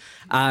Foxton."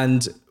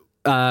 And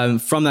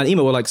from that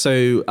email, we're like,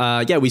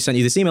 we sent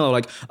you this email." We're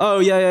like, "Oh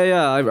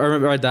yeah, I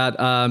read that.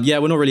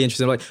 We're not really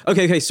interested." We're like,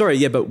 okay, sorry,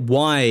 yeah, but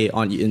why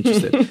aren't you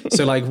interested?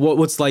 So like,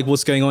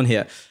 what's going on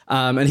here?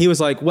 And he was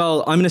like,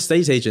 "Well, I'm an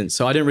estate agent,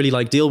 so I don't really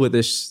like deal with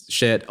this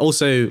shit.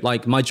 Also,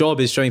 like, my job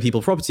is showing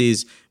people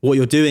properties. What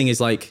you're doing is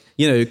like,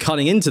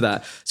 cutting into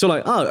that." So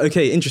like, oh,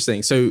 okay,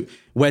 interesting. So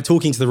we're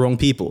talking to the wrong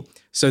people.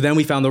 So then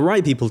we found the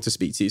right people to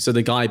speak to. So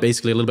the guy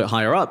basically a little bit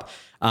higher up.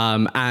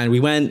 And we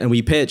went and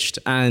we pitched.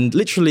 And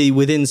literally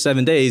within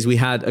 7 days, we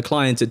had a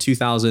client at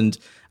 2,000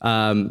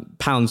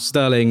 pounds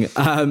sterling.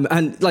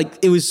 And like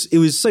it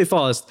was so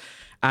fast.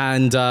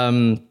 And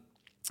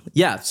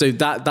so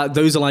that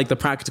those are like the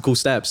practical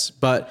steps.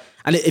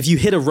 And if you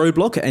hit a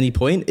roadblock at any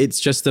point, it's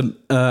just a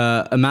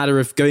matter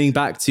of going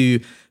back to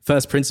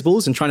first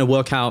principles and trying to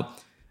work out,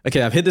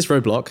 okay, I've hit this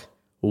roadblock.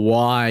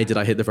 Why did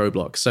I hit the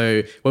roadblock?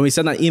 So when we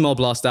sent that email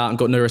blast out and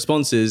got no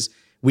responses,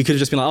 we could have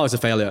just been like, oh, it's a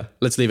failure.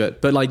 Let's leave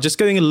it. But like just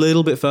going a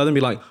little bit further and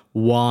be like,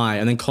 why?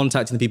 And then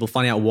contacting the people,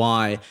 finding out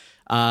why.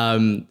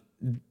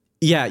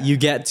 You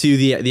get to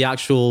the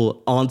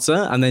actual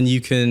answer, and then you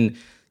can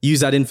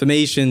use that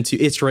information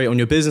to iterate on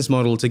your business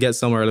model to get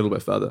somewhere a little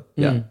bit further.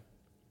 Yeah.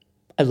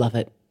 I love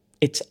it.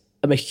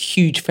 I'm a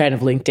huge fan of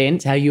LinkedIn.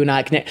 It's how you and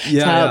I connect.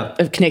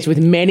 I've connected with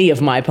many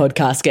of my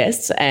podcast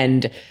guests,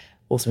 and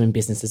also in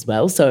business as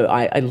well. So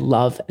I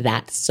love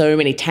that. So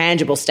many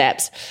tangible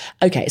steps.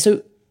 Okay,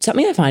 so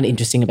something I find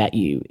interesting about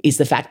you is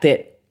the fact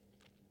that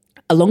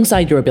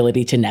alongside your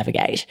ability to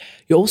navigate,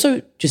 you're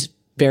also just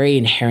very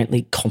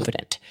inherently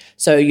confident.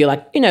 So you're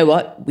like, you know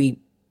what, we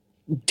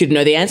didn't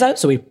know the answer.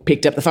 So we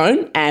picked up the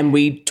phone and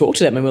we talked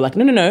to them and we were like,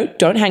 no,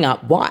 don't hang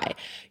up. Why?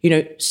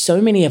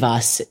 So many of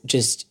us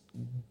just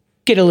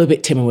get a little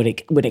bit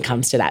timid when it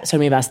comes to that. So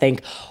many of us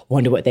think,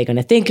 wonder what they're going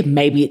to think.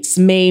 Maybe it's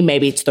me.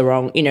 Maybe it's the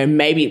wrong,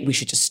 maybe we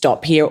should just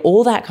stop here.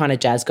 All that kind of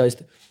jazz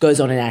goes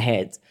on in our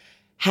heads.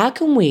 How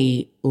can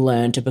we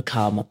learn to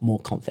become more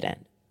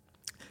confident?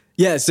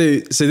 Yeah, so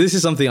this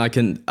is something I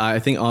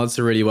think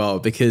answer really well,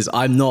 because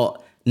I'm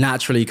not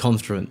naturally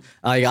confident.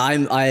 It's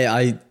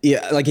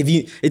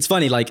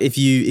funny, like if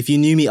you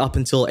knew me up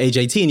until age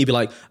 18, you'd be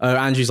like, oh,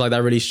 Andrew's like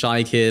that really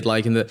shy kid,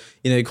 like in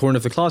the corner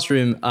of the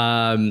classroom.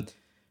 So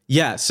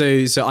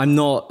I'm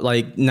not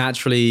like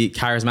naturally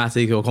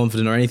charismatic or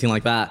confident or anything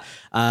like that.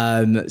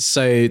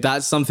 So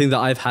that's something that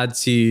I've had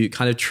to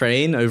kind of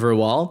train over a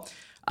while.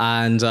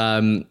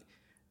 And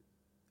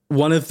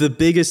one of the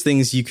biggest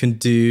things you can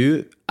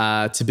do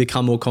to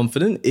become more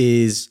confident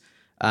is,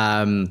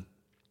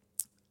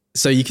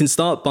 so you can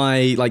start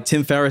by, like,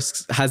 Tim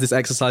Ferriss has this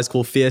exercise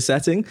called fear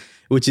setting,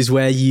 which is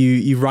where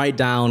you write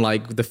down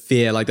like the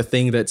fear, like the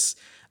thing that's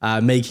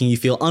making you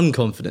feel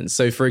unconfident.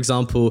 So for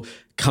example,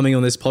 coming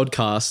on this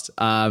podcast,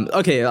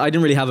 okay, I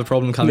didn't really have a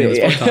problem coming on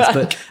this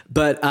podcast,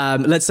 but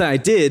let's say I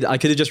did, I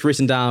could have just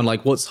written down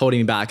like what's holding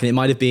me back. And it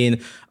might have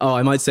been,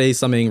 I might say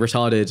something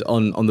retarded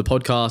on the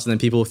podcast and then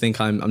people think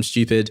I'm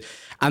stupid.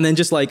 And then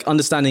just like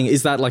understanding,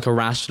 is that like a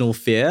rational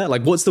fear?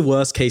 Like what's the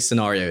worst case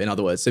scenario, in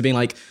other words? So being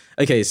like,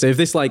 okay, so if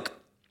this like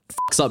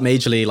fucks up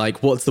majorly,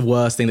 like what's the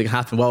worst thing that can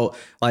happen? Well,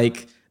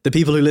 like the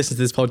people who listen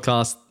to this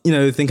podcast,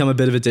 think I'm a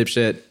bit of a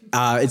dipshit.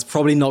 It's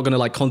probably not going to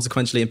like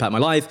consequentially impact my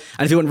life.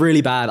 And if it went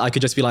really bad, I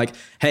could just be like,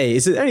 hey,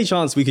 is there any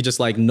chance we could just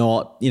like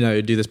not,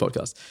 do this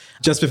podcast?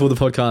 Just before the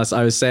podcast,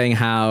 I was saying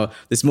how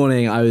this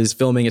morning I was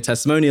filming a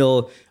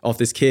testimonial of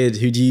this kid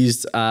who'd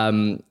used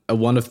one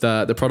of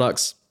the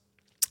products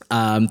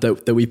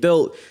that we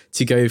built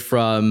to go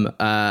from 2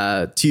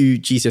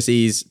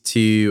 GCSEs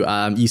to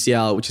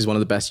UCL, which is one of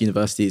the best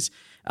universities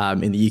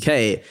in the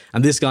UK.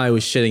 And this guy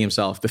was shitting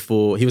himself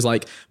before. He was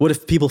like, what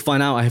if people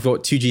find out I have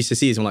got 2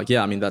 GCSEs? I'm like,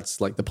 yeah, I mean,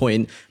 that's like the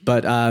point.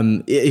 But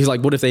he was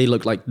like, what if they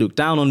look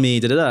down on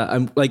me?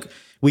 And like,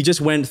 we just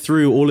went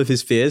through all of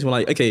his fears. We're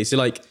like, okay, so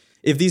like,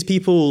 if these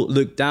people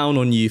look down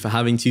on you for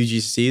having 2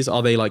 GCSEs,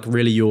 are they like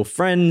really your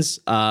friends?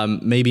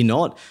 Maybe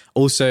not.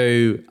 Also,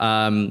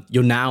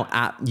 you're now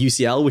at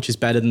UCL, which is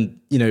better than,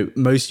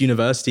 most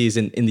universities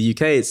in the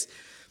UK. It's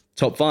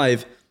top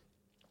 5.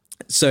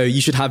 So you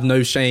should have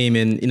no shame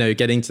in,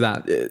 getting to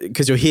that,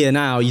 because you're here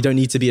now. You don't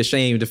need to be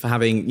ashamed of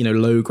having,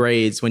 low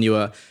grades when you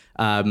were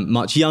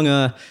much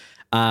younger.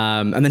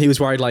 And then he was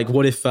worried, like,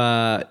 what if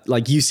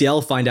like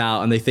UCL find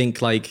out and they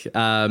think like,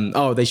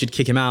 they should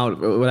kick him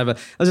out or whatever.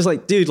 I was just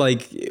like, dude,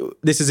 like,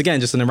 this is again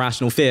just an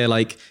irrational fear.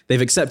 Like,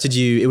 they've accepted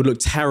you. It would look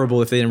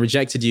terrible if they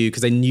rejected you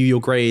because they knew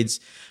your grades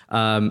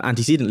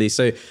antecedently.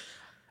 So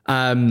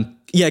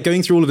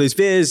going through all of those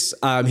fears,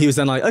 he was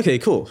then like, okay,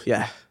 cool,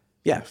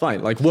 yeah,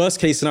 fine. Like, worst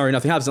case scenario,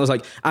 nothing happens. And I was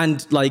like,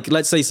 and like,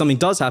 let's say something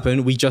does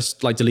happen, we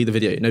just like delete the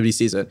video. Nobody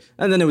sees it.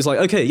 And then it was like,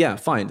 okay, yeah,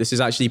 fine. This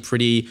is actually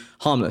pretty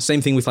harmless. Same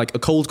thing with like a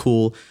cold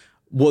call.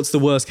 What's the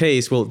worst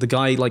case? Well, the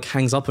guy like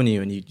hangs up on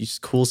you and you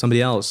just call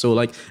somebody else. Or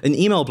like an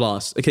email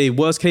blast. Okay,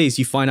 worst case,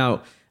 you find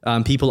out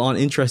people aren't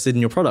interested in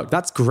your product.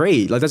 That's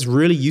great. Like, that's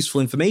really useful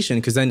information,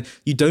 because then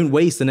you don't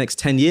waste the next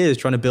 10 years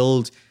trying to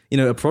build,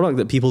 a product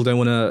that people don't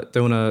want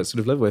to sort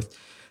of live with.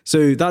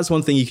 So that's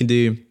one thing you can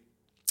do.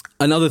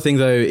 Another thing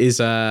though is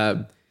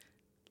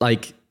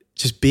like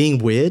just being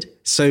weird.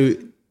 So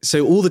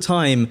all the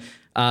time,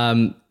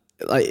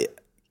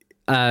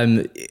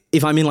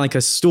 if I'm in like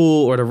a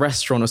store or at a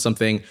restaurant or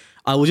something,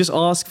 I will just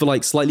ask for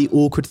like slightly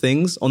awkward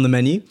things on the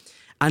menu,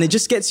 and it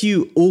just gets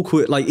you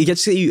awkward. Like, it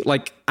gets you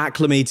like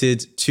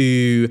acclimated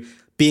to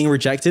being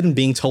rejected and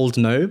being told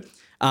no.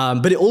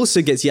 But it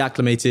also gets you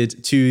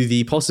acclimated to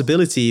the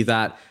possibility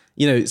that,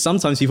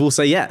 sometimes people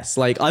say yes.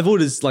 Like, I've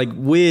ordered like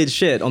weird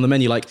shit on the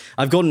menu. Like,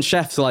 I've gotten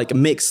chefs to like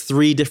mix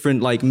 3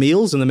 different like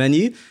meals on the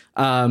menu,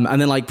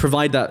 and then like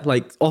provide that,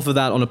 like offer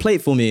that on a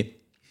plate for me.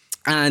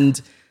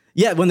 And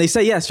yeah, when they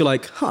say yes, you're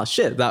like, huh,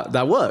 shit,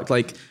 that worked.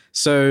 Like,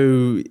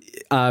 so,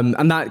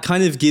 and that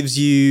kind of gives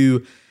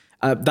you,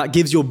 that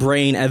gives your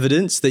brain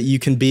evidence that you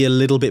can be a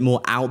little bit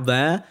more out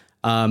there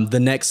the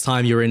next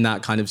time you're in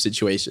that kind of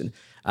situation.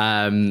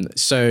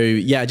 So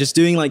yeah, just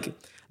doing like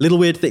little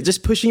weird thing,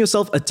 just pushing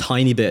yourself a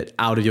tiny bit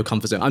out of your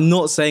comfort zone. I'm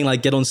not saying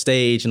like get on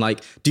stage and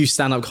like do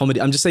stand-up comedy.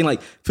 I'm just saying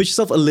like push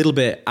yourself a little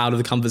bit out of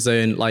the comfort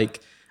zone.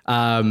 Like,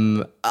 I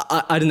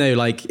don't know,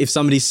 like if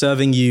somebody's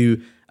serving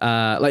you,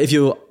 like if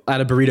you're at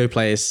a burrito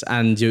place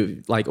and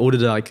you like ordered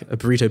like a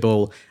burrito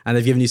bowl and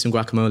they've given you some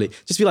guacamole,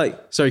 just be like,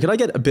 sorry, could I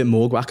get a bit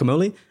more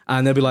guacamole?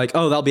 And they'll be like,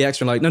 oh, that'll be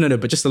extra. And like, no,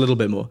 but just a little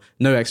bit more,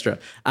 no extra.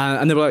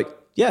 And they'll be like,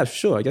 yeah,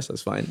 sure, I guess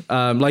that's fine.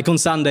 Like on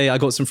Sunday, I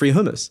got some free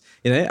hummus,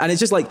 and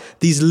it's just like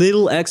these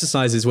little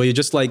exercises where you're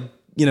just like,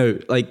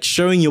 like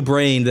showing your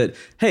brain that,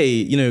 hey,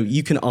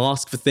 you can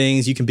ask for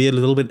things, you can be a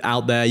little bit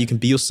out there, you can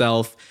be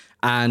yourself.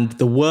 And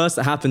the worst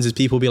that happens is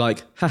people will be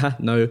like, haha,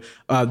 no.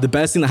 The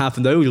best thing that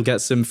happened though, you'll get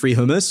some free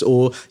hummus,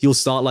 or you'll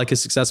start like a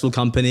successful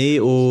company,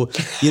 or,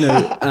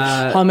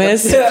 hummus,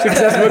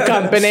 successful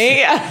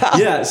company.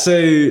 Yeah.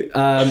 So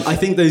I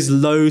think those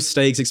low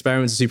stakes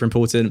experiments are super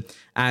important,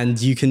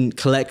 and you can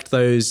collect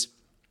those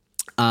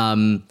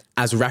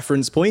as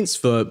reference points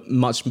for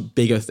much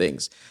bigger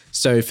things.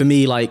 So for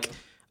me, like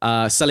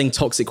selling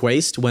toxic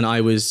waste when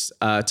I was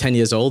 10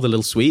 years old, the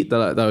little sweet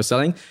that I was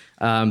selling,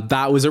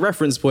 that was a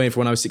reference point for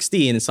when I was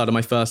 16 and started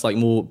my first like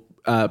more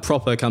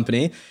proper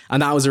company.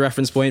 And that was a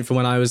reference point for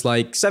when I was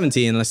like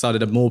 17 and I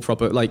started a more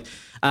proper like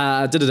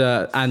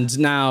and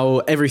now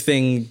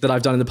everything that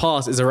I've done in the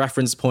past is a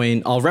reference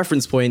point, are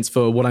reference points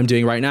for what I'm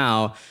doing right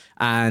now.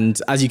 And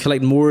as you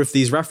collect more of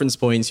these reference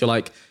points, you're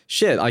like,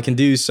 shit, I can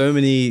do so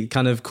many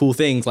kind of cool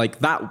things like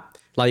that.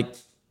 Like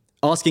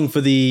asking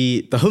for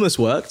the hummus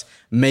worked.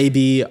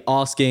 Maybe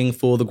asking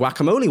for the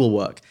guacamole will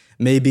work.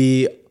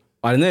 Maybe,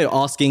 I don't know,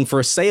 asking for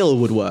a sale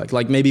would work.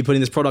 Like maybe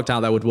putting this product out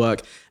that would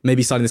work.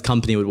 Maybe starting this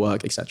company would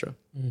work, etc.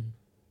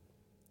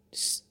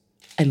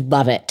 I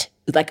love it.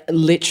 Like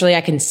literally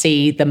I can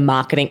see the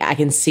marketing, I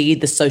can see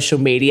the social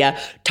media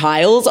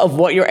tiles of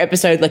what your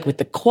episode, like with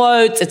the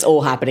quotes, it's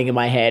all happening in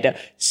my head.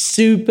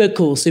 Super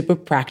cool, super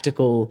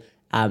practical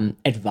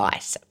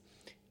advice.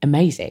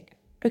 Amazing.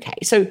 Okay,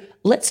 so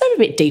let's dive a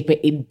bit deeper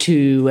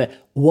into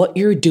what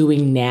you're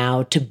doing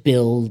now to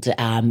build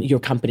your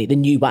company, the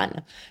new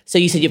one. So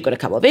you said you've got a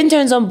couple of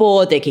interns on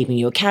board, they're keeping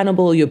you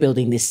accountable, you're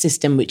building this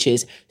system, which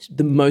is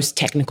the most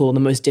technical and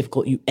the most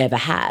difficult you ever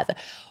have.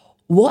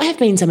 What have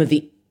been some of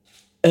the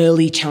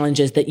early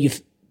challenges that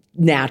you've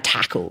now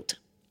tackled?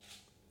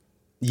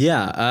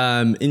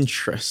 Yeah,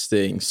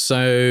 interesting.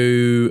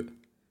 So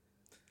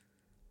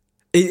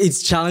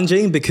it's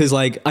challenging because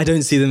like I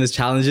don't see them as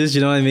challenges,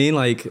 you know what I mean?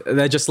 Like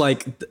they're just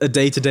like a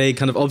day-to-day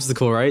kind of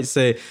obstacle, right?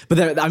 So, but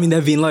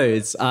there've been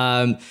loads.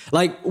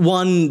 Like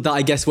one that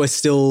I guess we're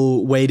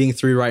still wading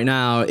through right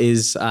now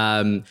is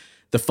the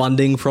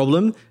funding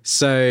problem.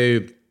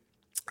 So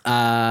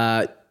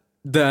as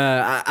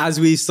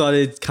we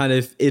started kind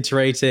of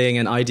iterating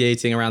and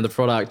ideating around the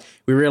product,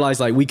 we realized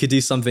like we could do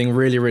something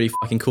really, really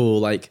fucking cool.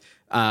 Like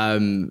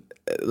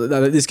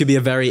this could be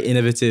a very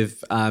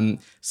innovative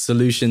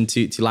solution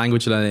to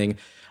language learning.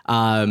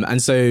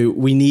 And so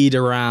we need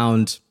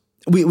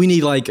we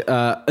need like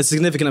a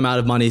significant amount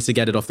of money to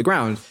get it off the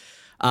ground.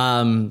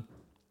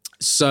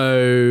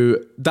 So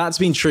that's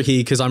been tricky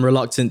because I'm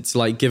reluctant to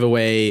like give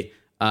away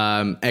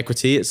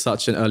equity at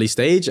such an early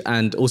stage.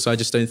 And also I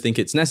just don't think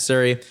it's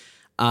necessary.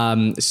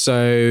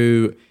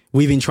 So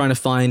we've been trying to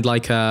find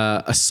like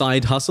a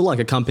side hustle, like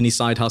a company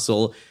side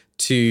hustle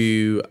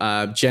to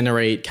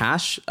generate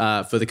cash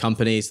for the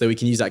company so that we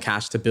can use that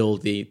cash to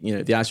build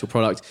the actual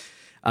product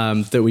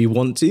that we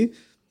want to.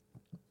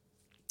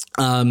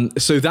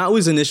 So that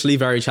was initially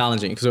very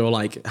challenging because we were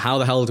like, how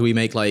the hell do we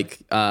make like,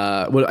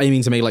 we're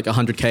aiming to make like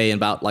 100K in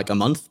about like a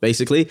month,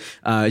 basically.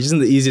 It isn't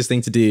the easiest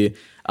thing to do.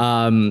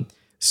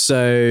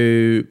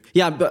 So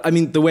yeah, but I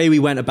mean, the way we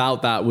went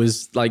about that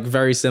was like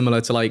very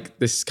similar to like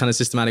this kind of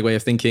systematic way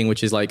of thinking,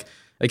 which is like,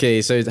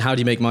 okay, so how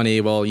do you make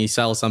money? Well, you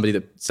sell something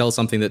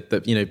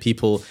that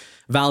people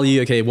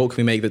value. Okay, what can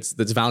we make that's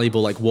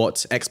valuable? Like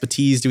what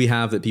expertise do we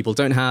have that people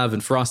don't have?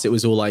 And for us, it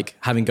was all like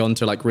having gone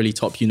to like really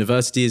top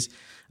universities.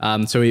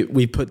 So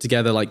we put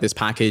together like this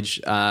package,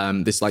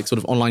 this like sort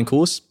of online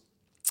course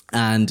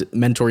and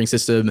mentoring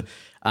system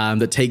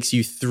that takes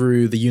you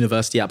through the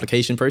university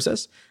application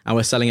process. And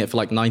we're selling it for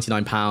like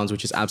 £99,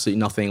 which is absolutely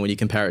nothing when you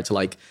compare it to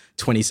like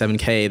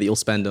 27K that you'll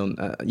spend on,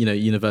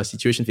 university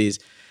tuition fees.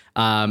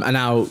 And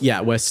now,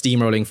 we're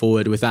steamrolling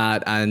forward with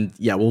that. And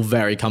we'll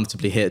very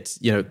comfortably hit,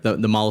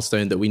 the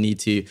milestone that we need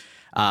to.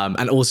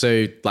 And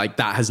also like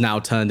that has now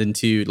turned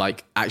into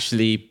like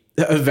actually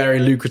a very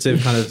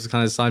lucrative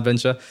kind of side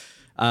venture.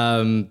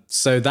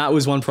 So that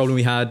was one problem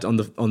we had on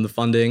the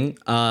funding.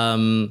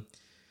 Go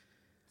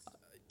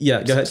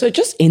ahead. So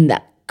just in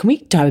that, can we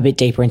dive a bit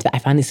deeper into that? I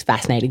find this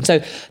fascinating.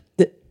 So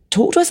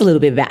talk to us a little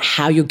bit about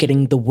how you're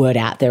getting the word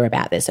out there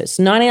about this. So it's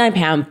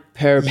 £99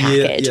 per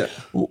package. Yeah.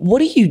 What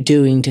are you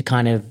doing to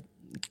kind of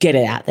get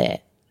it out there?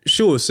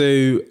 Sure.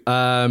 So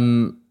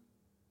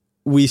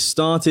we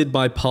started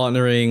by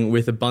partnering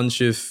with a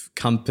bunch of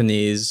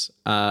companies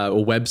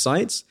or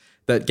websites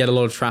that get a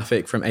lot of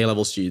traffic from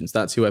A-level students.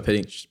 That's who we're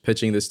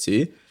pitching this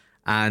to.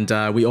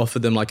 And we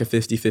offered them like a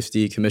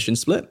 50-50 commission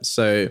split.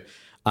 So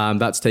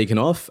that's taken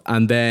off.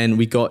 And then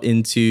still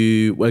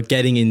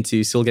getting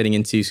into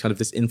kind of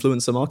this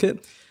influencer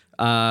market.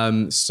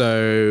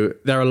 So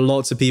there are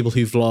lots of people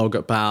who vlog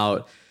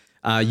about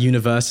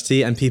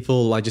university and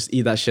people like just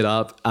eat that shit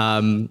up.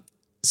 We've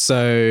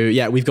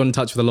got in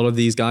touch with a lot of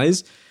these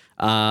guys.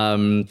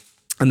 And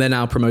they're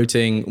now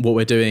promoting what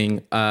we're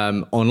doing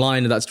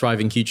online, and that's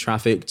driving huge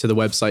traffic to the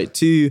website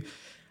too.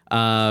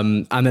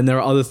 And then there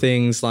are other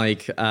things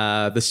like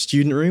the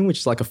student room, which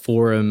is like a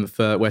forum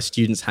where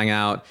students hang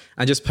out,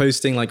 and just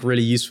posting like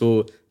really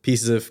useful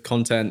pieces of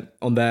content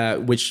on there,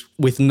 which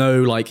with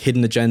no like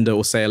hidden agenda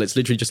or sale. It's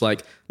literally just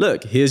like,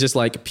 look, here's just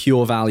like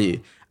pure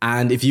value.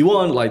 And if you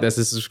want, like, there's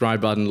a subscribe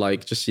button,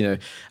 like just,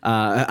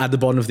 at the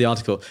bottom of the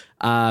article.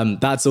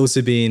 That's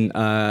also been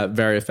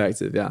very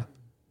effective. Yeah.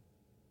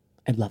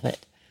 I love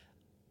it.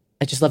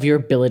 I just love your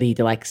ability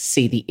to like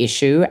see the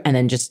issue and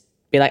then just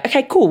be like,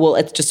 okay, cool. Well,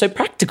 it's just so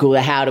practical.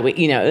 How do we,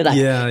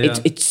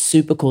 It's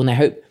super cool. And I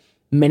hope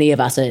many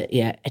of us are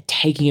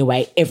taking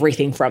away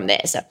everything from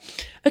there. So,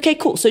 okay,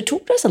 cool. So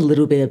talk to us a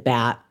little bit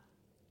about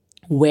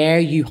where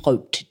you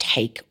hope to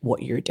take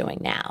what you're doing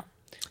now.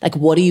 Like,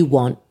 what do you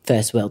want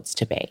First Words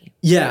to be?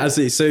 Yeah,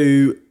 absolutely.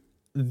 So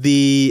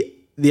the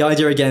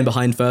idea again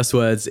behind First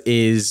Words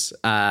is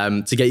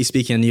to get you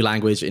speaking a new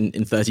language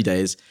in 30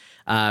 days.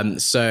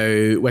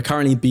 So we're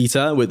currently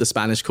beta with the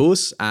Spanish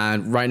course,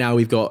 and right now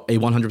we've got a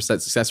 100%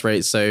 success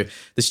rate. So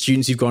the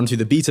students who've gone through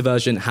the beta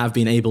version have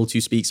been able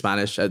to speak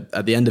Spanish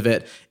at the end of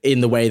it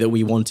in the way that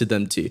we wanted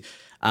them to.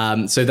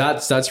 So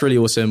that's really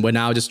awesome. We're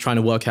now just trying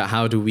to work out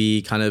how do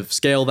we kind of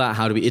scale that?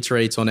 How do we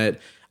iterate on it?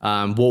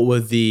 What were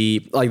the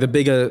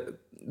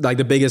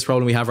biggest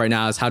problem we have right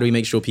now is how do we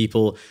make sure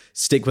people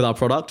stick with our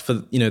product for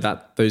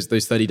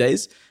those 30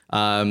 days.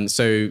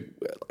 So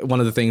one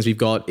of the things we've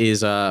got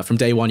is from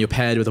day one, you're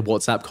paired with a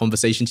WhatsApp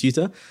conversation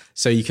tutor.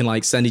 So you can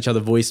like send each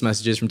other voice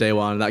messages from day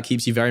one. And that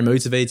keeps you very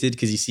motivated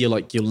because you see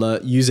you're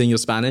using your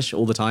Spanish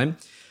all the time.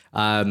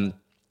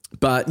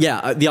 But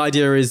yeah, the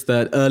idea is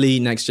that early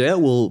next year,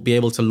 we'll be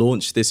able to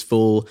launch this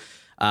full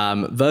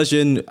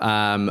version.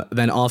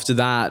 Then after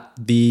that,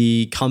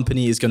 the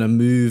company is going to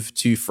move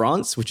to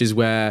France, which is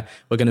where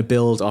we're going to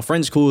build our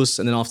French course.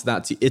 And then after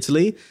that to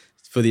Italy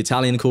for the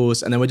Italian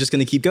course. And then we're just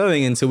going to keep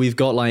going until we've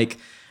got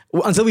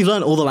until we've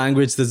learned all the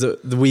language that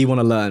we want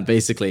to learn,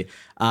 basically.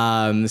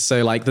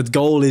 So like the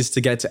goal is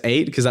to get to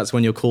 8 because that's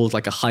when you're called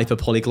like a hyper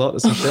polyglot or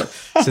some shit.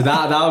 So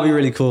that would be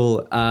really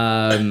cool.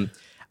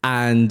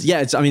 And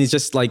yeah, it's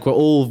just like we're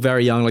all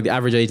very young. Like the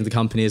average age of the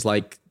company is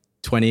like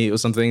 20 or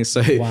something.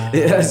 So wow.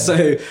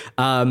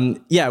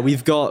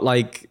 We've got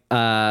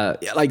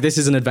this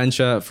is an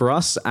adventure for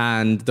us,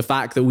 and the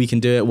fact that we can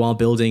do it while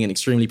building an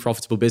extremely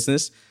profitable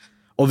business,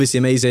 obviously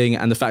amazing.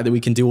 And the fact that we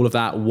can do all of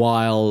that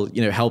while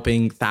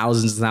helping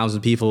thousands and thousands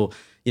of people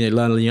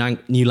learn a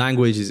new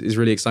language is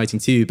really exciting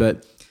too.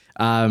 But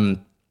in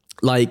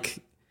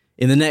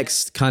the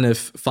next kind of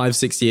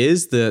 5-6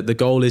 years, the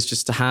goal is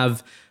just to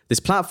have this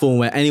platform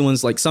where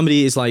anyone's like,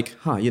 somebody is like,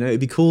 it'd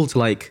be cool to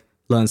like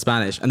learn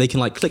Spanish, and they can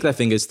like click their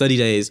fingers, 30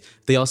 days,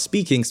 they are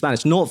speaking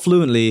Spanish, not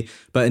fluently,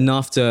 but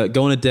enough to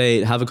go on a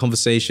date, have a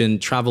conversation,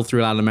 travel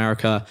through Latin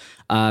America,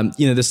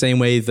 the same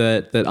way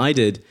that I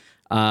did.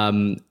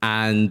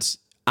 And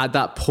at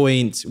that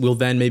point, we'll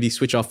then maybe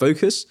switch our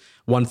focus.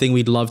 One thing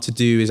we'd love to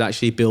do is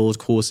actually build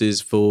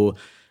courses for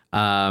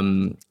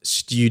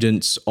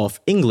students of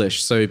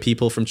English. So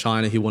people from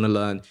China who want to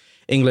learn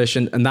English,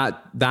 and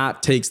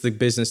that takes the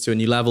business to a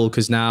new level,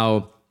 because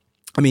now,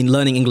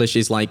 learning English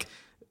is like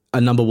a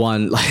number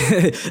one.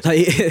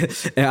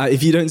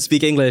 If you don't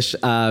speak English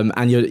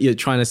and you're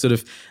trying to sort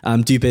of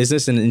do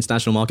business in an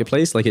international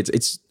marketplace, like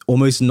it's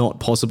almost not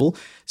possible.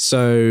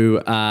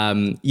 So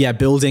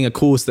building a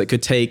course that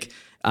could take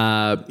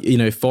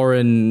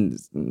foreign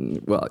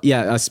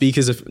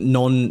speakers of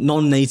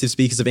non-native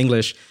speakers of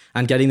English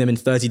and getting them in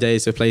 30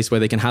 days to a place where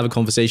they can have a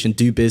conversation,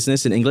 do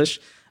business in English,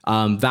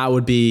 that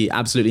would be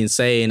absolutely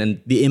insane. And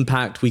the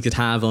impact we could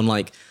have on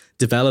like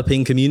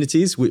developing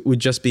communities would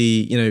just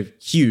be,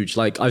 huge.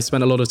 Like I've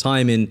spent a lot of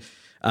time in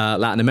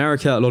Latin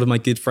America. A lot of my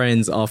good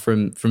friends are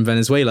from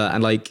Venezuela,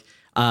 and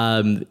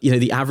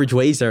the average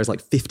wage there is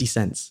like 50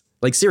 cents.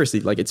 Like seriously,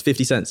 like it's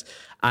 50 cents.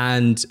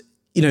 And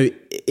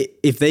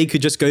if they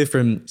could just go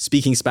from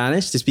speaking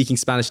Spanish to speaking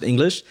Spanish and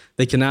English,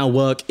 they can now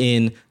work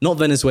in not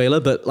Venezuela,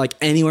 but like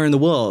anywhere in the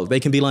world. They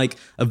can be like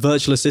a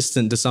virtual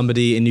assistant to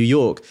somebody in New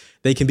York.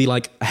 They can be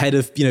like head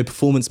of,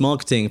 performance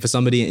marketing for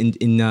somebody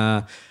in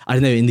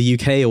the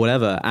UK or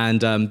whatever.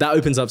 And that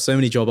opens up so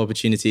many job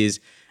opportunities,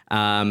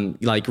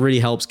 really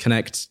helps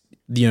connect,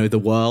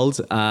 the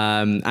world.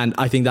 And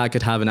I think that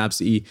could have an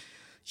absolutely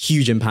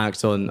huge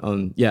impact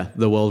on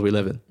the world we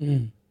live in.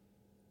 Mm.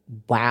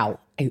 Wow.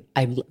 There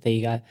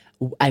you go.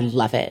 I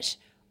love it.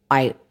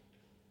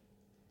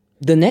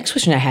 The next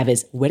question I have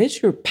is, where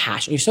does your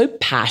passion, you're so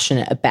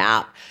passionate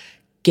about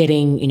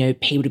getting,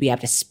 people to be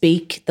able to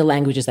speak the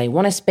languages they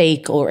want to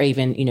speak, or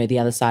even, the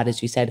other side,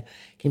 as you said,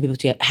 getting people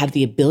to have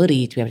the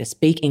ability to be able to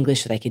speak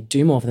English so they could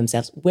do more for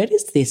themselves. Where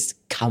does this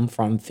come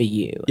from for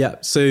you? Yeah.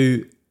 So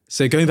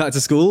going back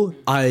to school,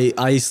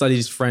 I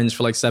studied French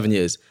for like 7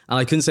 years, and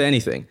I couldn't say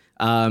anything.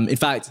 In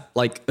fact,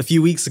 like a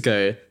few weeks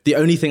ago, the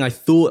only thing I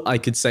thought I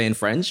could say in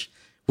French,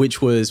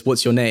 which was,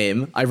 what's your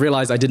name? I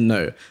realized I didn't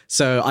know.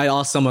 So I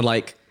asked someone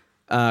like,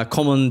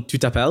 comment tu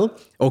t'appelles?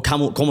 Or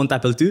comment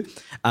t'appelles-tu?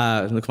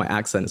 Look at my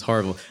accent, it's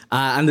horrible.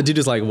 And the dude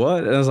was like,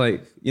 what? And I was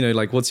like,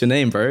 what's your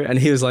name, bro? And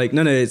he was like,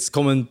 no, it's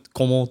comment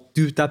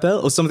tu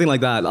t'appelles? Or something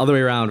like that, the other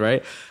way around,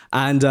 right?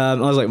 And I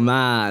was like,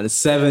 man,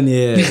 7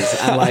 years.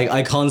 And like,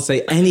 I can't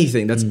say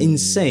anything. That's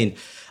insane.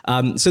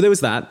 So there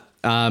was that.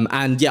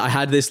 And yeah, I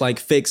had this like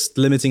fixed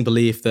limiting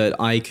belief that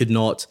I could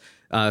not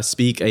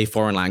speak a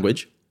foreign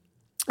language.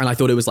 And I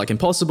thought it was like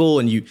impossible.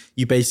 And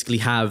you basically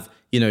have,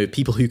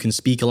 people who can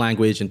speak a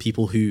language and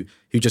people who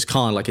just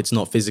can't, like it's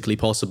not physically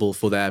possible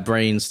for their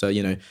brains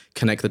to,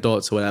 connect the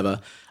dots or whatever.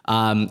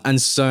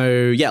 And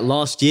so, yeah,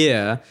 last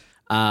year,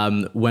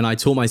 when I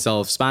taught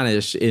myself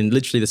Spanish in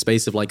literally the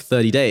space of like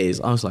 30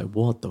 days, I was like,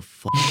 what the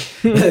fuck?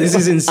 This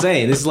is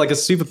insane. This is like a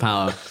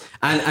superpower.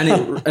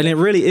 And it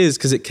really is,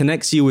 because it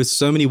connects you with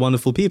so many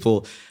wonderful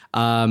people.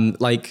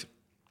 Like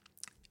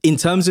in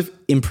terms of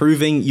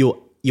improving your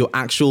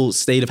actual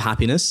state of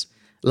happiness,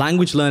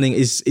 language learning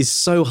is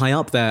so high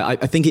up there. I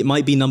think it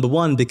might be number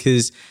one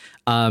because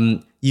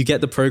you get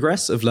the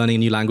progress of learning a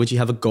new language. You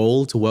have a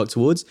goal to work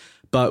towards,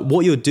 but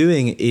what you're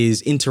doing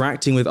is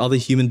interacting with other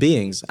human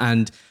beings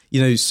and,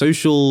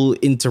 social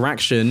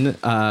interaction,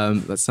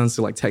 that sounds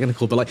so like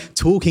technical, but like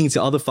talking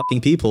to other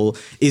fucking people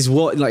is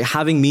what, like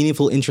having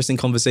meaningful, interesting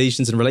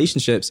conversations and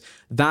relationships,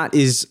 that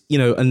is,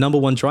 a number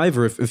one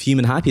driver of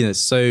human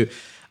happiness. So,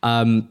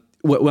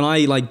 when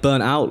I like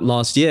burnt out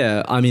last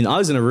year, I mean, I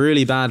was in a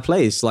really bad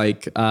place.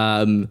 Like,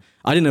 I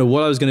didn't know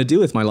what I was going to do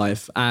with my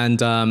life. And,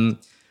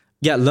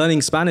 yeah,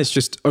 learning Spanish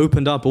just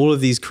opened up all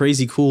of these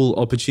crazy cool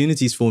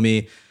opportunities for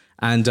me.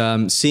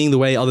 And, seeing the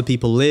way other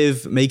people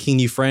live, making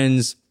new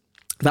friends,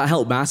 that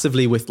helped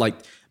massively with like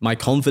my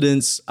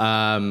confidence.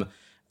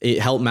 It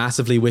helped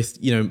massively with,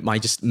 my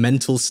just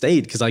mental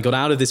state. Cause I got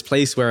out of this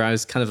place where I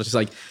was kind of just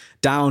like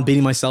down,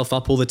 beating myself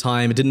up all the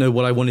time. I didn't know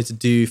what I wanted to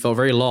do, felt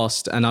very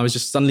lost. And I was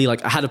just suddenly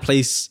like, I had a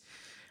place,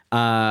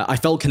 I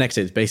felt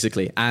connected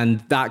basically. And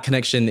that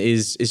connection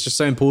is just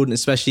so important,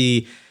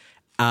 especially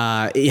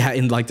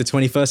in like the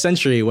 21st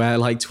century where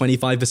like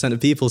 25% of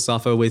people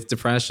suffer with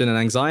depression and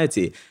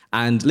anxiety.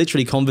 And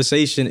literally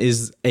conversation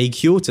is a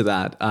cure to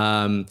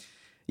that.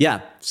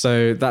 Yeah,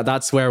 so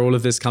that's where all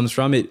of this comes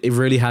from. It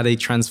really had a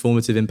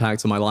transformative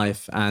impact on my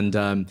life. And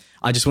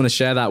I just want to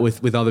share that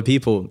with other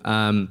people.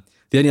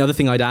 The only other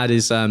thing I'd add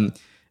is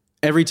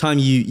every time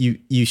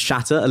you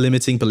shatter a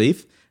limiting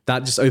belief,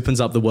 that just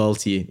opens up the world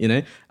to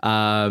you,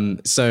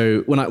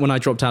 So when I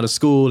dropped out of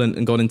school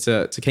and got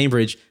into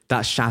Cambridge,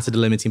 that shattered a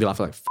limiting belief.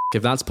 I was like,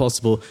 if that's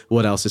possible,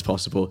 what else is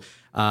possible?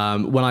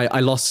 When I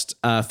lost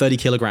 30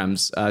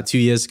 kilograms 2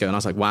 years ago, and I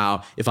was like,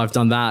 wow, if I've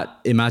done that,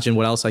 imagine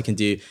what else I can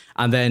do.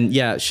 And then,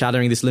 yeah,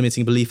 shattering this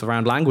limiting belief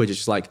around language, it's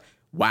just like,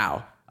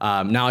 wow.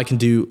 Now I can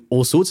do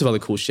all sorts of other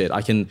cool shit.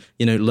 I can,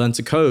 learn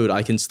to code.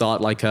 I can start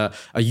like a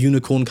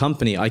unicorn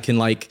company. I can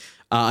like,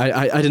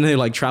 I don't know,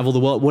 like travel the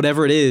world,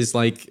 whatever it is.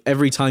 Like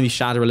every time you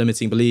shatter a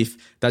limiting belief,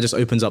 that just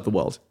opens up the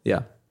world.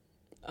 Yeah.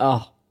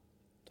 Oh,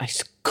 I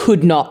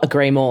could not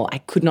agree more. I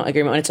could not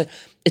agree more. And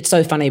it's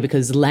so funny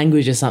because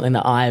language is something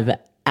that I've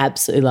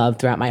absolutely loved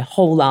throughout my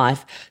whole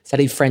life.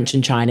 Studied French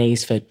and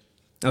Chinese for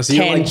Oh, so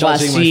 10 you're like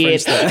plus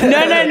years. No,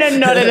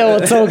 not at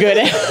all. It's all good.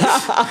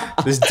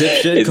 This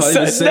dipshit can't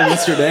even say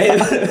what's your name.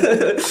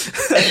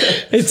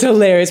 It's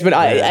hilarious, but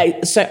I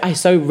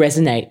so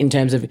resonate in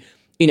terms of,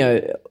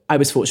 I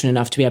was fortunate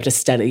enough to be able to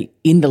study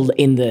in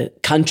the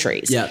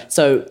countries. Yeah.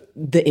 So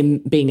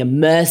being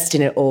immersed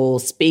in it all,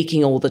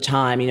 speaking all the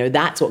time,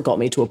 that's what got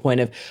me to a point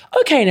of,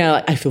 okay,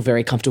 now I feel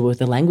very comfortable with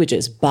the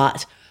languages.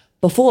 But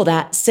before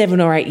that, 7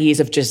 or 8 years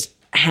of just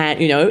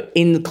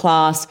in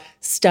class,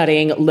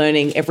 studying,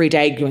 learning every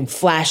day, doing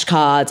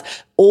flashcards,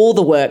 all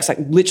the works, like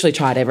literally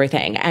tried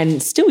everything.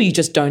 And still you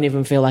just don't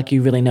even feel like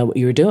you really know what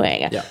you're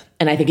doing. Yeah.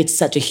 And I think it's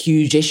such a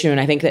huge issue.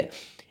 And I think that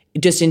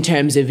just in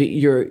terms of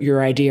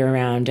your idea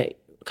around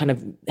kind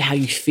of how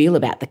you feel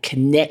about the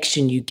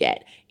connection you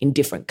get in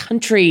different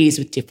countries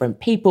with different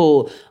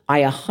people,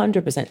 I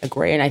 100%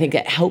 agree. And I think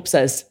it helps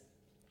us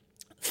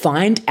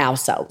find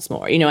ourselves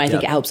more. I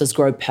think it helps us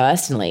grow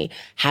personally,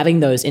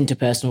 having those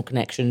interpersonal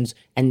connections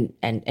and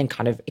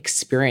kind of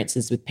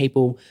experiences with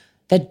people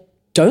that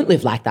don't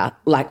live like that,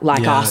 like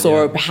us,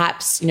 or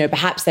perhaps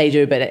they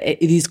do, but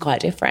it is quite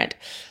different.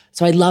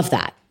 So I love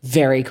that.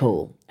 Very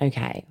cool.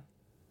 Okay.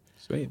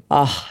 Sweet.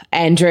 Oh,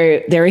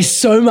 Andrew, there is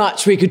so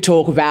much we could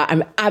talk about.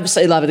 I'm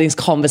absolutely loving this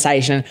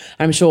conversation.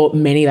 I'm sure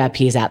many of our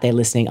peers out there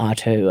listening are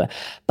too.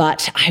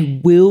 But I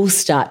will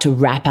start to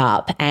wrap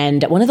up.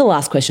 And one of the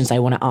last questions I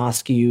want to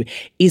ask you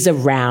is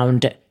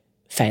around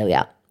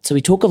failure. So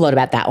we talk a lot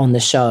about that on the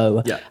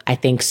show. Yeah. I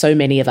think so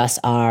many of us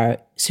are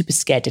super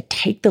scared to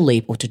take the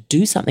leap or to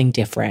do something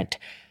different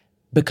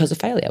because of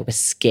failure. We're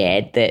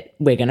scared that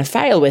we're going to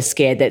fail. We're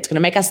scared that it's going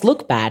to make us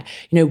look bad.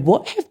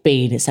 What have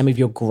been some of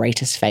your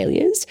greatest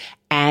failures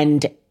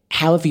and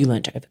how have you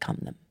learned to overcome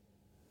them?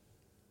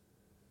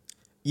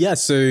 Yeah,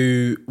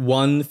 so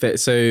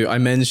I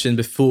mentioned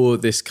before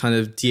this kind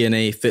of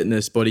DNA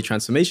fitness body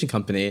transformation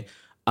company.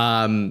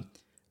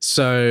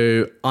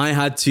 So I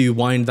had to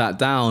wind that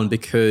down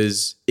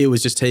because it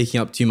was just taking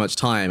up too much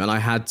time, and I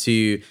had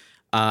to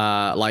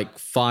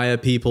fire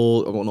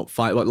people, well, not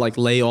fire, but like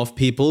lay off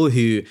people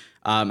who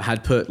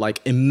had put like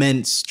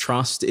immense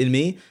trust in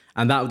me,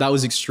 and that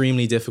was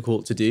extremely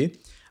difficult to do.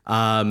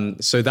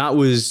 So that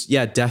was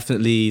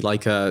definitely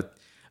like a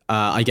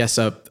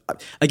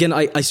again,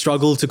 I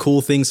struggle to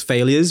call things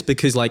failures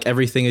because like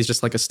everything is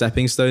just like a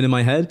stepping stone in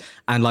my head.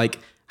 And like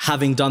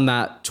having done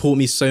that taught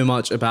me so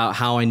much about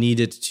how I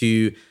needed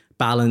to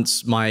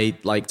balance my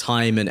like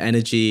time and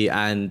energy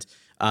and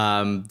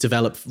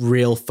develop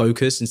real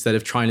focus instead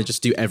of trying to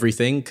just do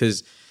everything,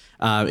 because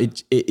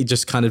it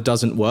just kind of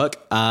doesn't work.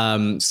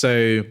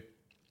 So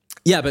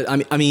yeah, but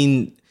I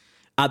mean,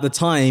 at the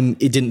time,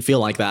 it didn't feel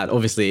like that.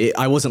 Obviously,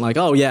 I wasn't like,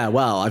 oh yeah,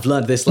 well, I've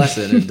learned this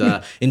lesson,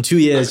 and in 2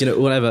 years,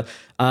 whatever.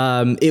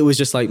 It was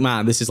just like,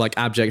 man, this is like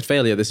abject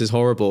failure. This is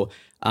horrible.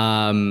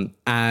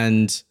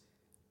 And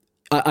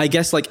I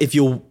guess like if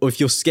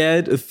you're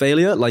scared of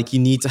failure, like you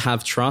need to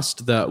have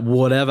trust that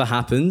whatever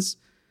happens,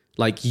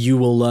 like you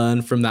will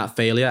learn from that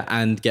failure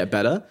and get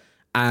better.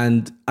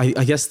 And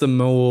I guess the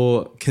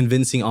more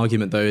convincing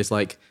argument though is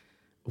like,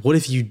 what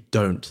if you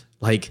don't?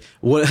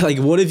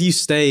 What if you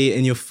stay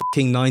in your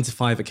fucking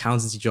 9-to-5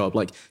 accountancy job?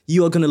 Like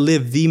you are going to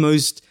live the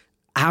most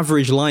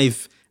average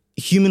life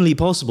humanly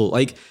possible.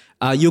 Like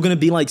you're going to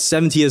be like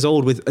 70 years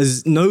old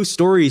with no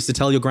stories to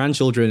tell your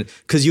grandchildren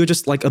because you're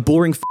just like a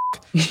boring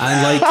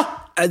and like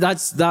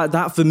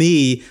that for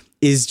me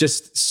is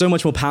just so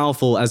much more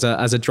powerful as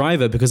a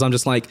driver, because I'm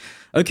just like,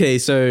 okay,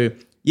 so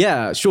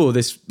yeah, sure,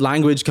 this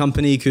language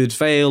company could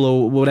fail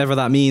or whatever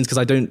that means, because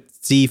I don't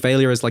see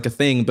failure as like a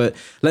thing, but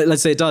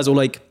let's say it does. Or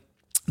like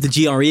the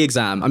GRE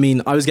exam. I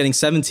mean, I was getting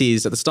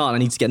 70s at the start. I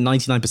need to get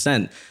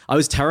 99%. I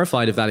was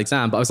terrified of that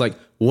exam, but I was like,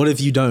 what if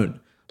you don't?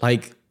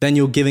 Like, then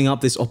you're giving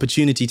up this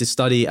opportunity to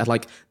study at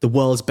like the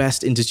world's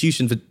best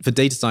institution for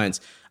data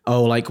science.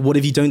 Oh, like, what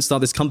if you don't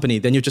start this company?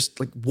 Then you're just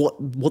like, what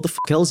the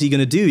fuck else are you going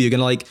to do? You're going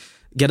to like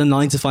get a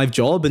 9-to-5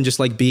 job and just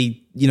like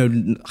be,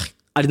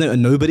 I don't know, a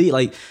nobody.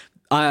 Like,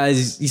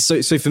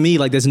 so for me,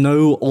 like, there's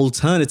no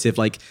alternative.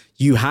 Like,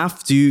 you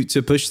have to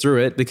push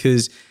through it,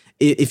 because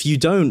if you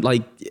don't,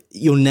 like,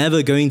 you're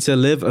never going to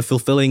live a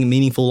fulfilling,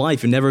 meaningful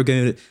life. You're never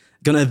going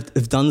to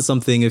have done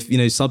something of,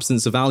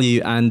 substance of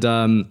value.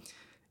 And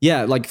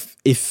yeah, like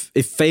if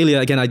failure,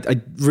 again, I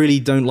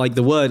really don't like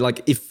the word.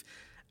 Like if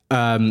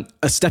a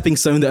stepping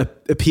stone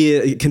that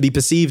can be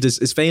perceived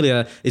as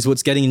failure is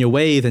what's getting in your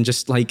way, then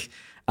just like,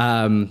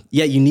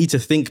 you need to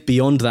think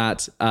beyond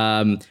that.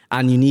 And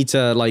you need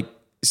to like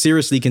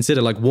seriously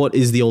consider like, what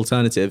is the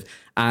alternative?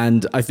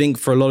 And I think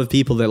for a lot of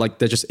people,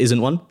 there just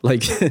isn't one.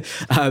 Like,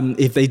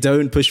 if they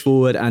don't push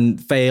forward and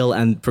fail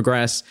and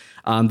progress,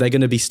 they're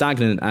going to be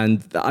stagnant.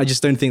 And I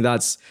just don't think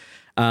that's,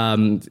 I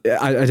don't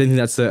think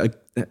that's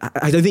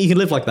I don't think you can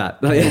live like that.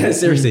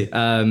 Seriously.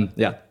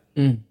 Yeah.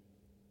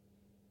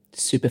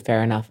 Super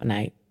fair enough. And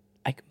I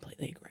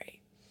completely agree.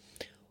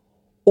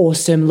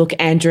 Awesome. Look,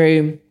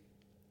 Andrew,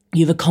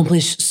 you've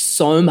accomplished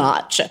so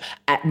much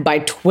by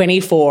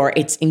 24.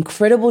 It's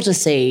incredible to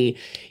see,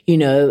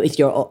 with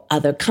your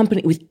other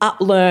company, with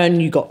Uplearn,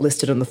 you got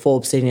listed on the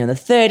Forbes Sitting on the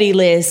 30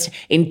 list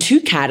in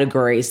 2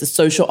 categories, the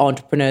social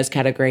entrepreneurs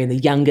category and the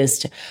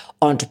youngest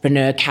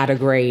entrepreneur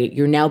category.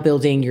 You're now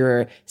building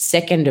your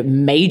second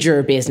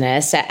major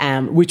business,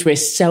 which we're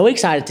so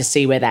excited to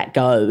see where that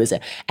goes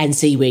and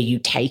see where you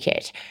take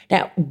it.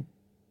 Now,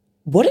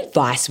 what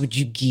advice would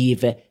you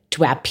give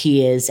to our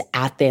peers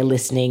out there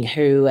listening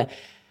who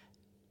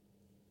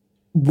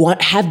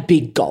have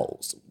big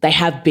goals, they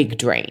have big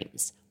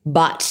dreams,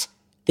 but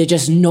they're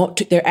just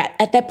they're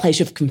at that place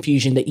of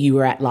confusion that you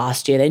were at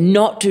last year. They're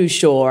not too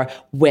sure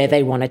where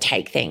they want to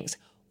take things.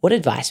 What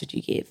advice would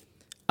you give?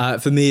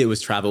 For me, it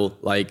was travel.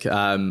 Like,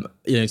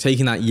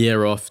 taking that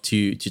year off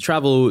to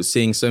travel,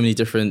 seeing so many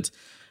different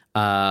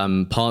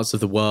parts of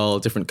the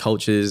world, different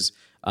cultures,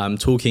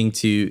 talking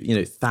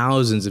to,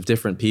 thousands of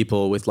different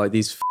people with like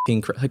these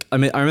fucking, I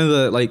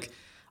remember like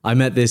I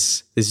met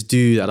this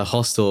dude at a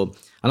hostel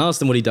and I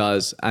asked him what he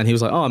does. And he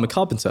was like, oh, I'm a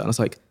carpenter. And I was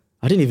like,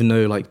 I didn't even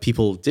know like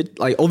people did,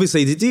 like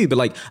obviously they do, but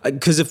like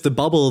because of the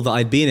bubble that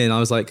I'd been in, I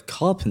was like,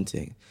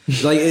 carpenting.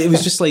 Like it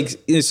was just like,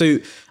 so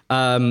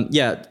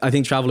I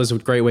think travel is a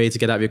great way to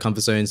get out of your comfort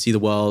zone, see the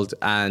world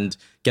and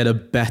get a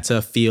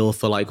better feel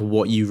for like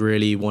what you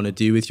really want to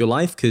do with your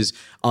life. Because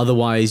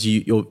otherwise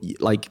you're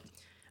like,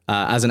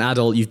 as an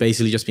adult, you've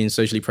basically just been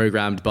socially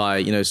programmed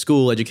by,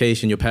 school,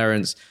 education, your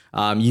parents.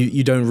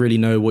 You don't really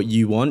know what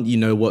you want. You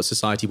know what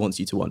society wants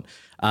you to want.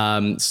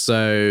 I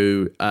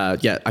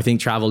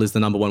think travel is the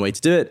number one way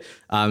to do it.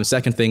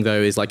 Second thing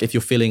though, is like if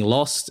you're feeling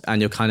lost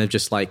and you're kind of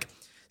just like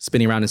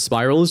spinning around in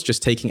spirals,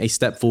 just taking a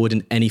step forward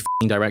in any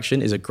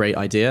direction is a great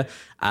idea.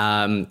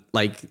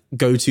 Like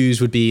go-tos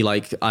would be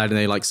like, I don't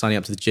know, like signing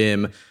up to the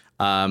gym,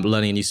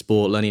 learning a new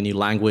sport, learning a new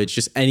language,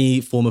 just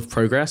any form of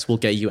progress will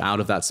get you out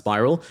of that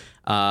spiral.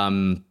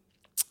 And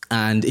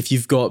if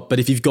you've got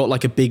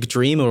like a big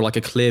dream or like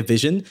a clear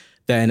vision,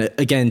 then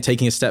again,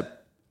 taking a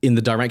step in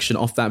the direction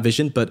of that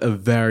vision, but a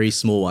very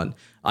small one.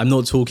 I'm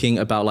not talking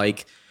about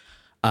like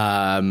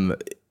one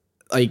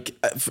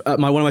of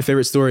my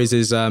favorite stories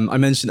is I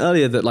mentioned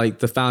earlier that like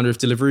the founder of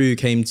Deliveroo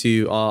came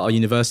to our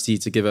university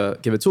to give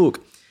a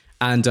talk.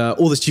 And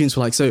all the students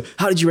were like, so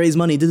how did you raise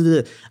money?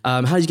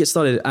 How did you get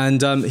started?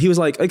 And he was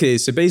like, okay,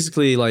 so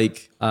basically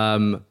like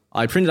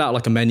I printed out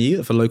like a menu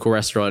of a local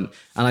restaurant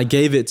and I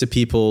gave it to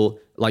people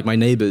like my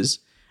neighbors.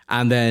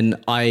 And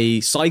then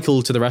I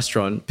cycled to the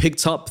restaurant,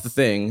 picked up the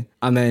thing,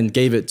 and then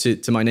gave it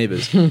to my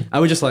neighbors. And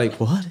we're just like,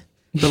 what?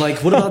 They're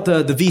like, what about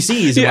the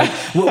VCs? Yeah.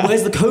 Like,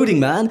 where's the coding,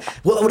 man?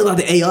 What about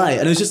the AI?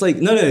 And it was just like,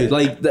 no,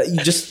 like you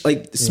just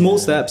like small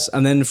steps.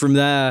 And then from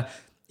there,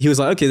 he was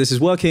like, okay, this is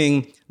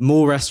working.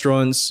 More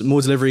restaurants,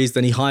 more deliveries.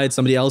 Then he hired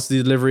somebody else to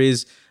do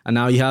deliveries. And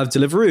now you have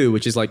Deliveroo,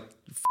 which is like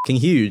fucking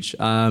huge.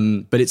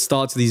 But it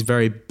starts with these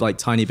very like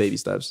tiny baby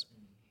steps.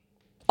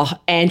 Oh,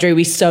 Andrew,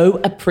 we so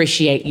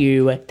appreciate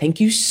you. Thank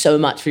you so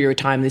much for your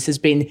time. This has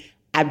been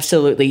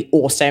absolutely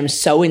awesome,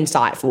 so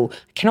insightful. I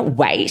cannot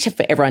wait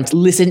for everyone to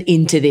listen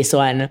into this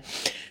one.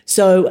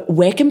 So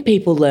where can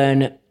people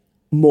learn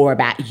more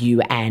about you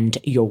and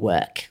your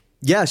work?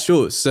 Yeah,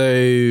 sure.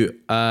 So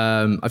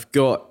I've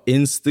got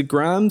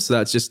Instagram, so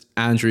that's just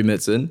Andrew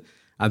Mitton.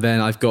 And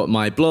then I've got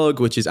my blog,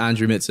 which is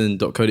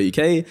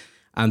andrewmitton.co.uk.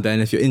 And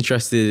then if you're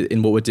interested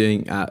in what we're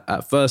doing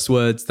at First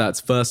Words,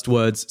 that's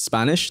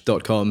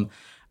firstwordspanish.com.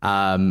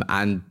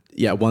 And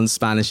yeah, once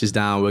Spanish is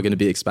down, we're going to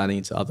be expanding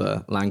into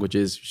other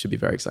languages. Should be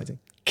very exciting.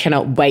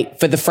 Cannot wait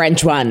for the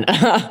French one.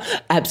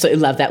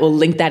 Absolutely love that. We'll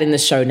link that in the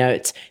show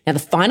notes. Now, the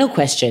final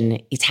question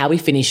is how we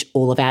finish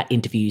all of our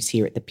interviews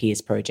here at the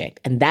Peers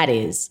Project. And that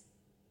is,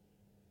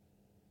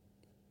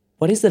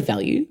 what is the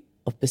value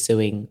of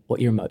pursuing what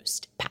you're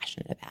most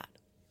passionate about?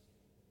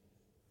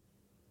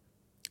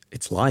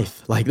 It's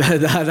life. Like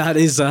that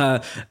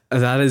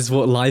is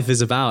what life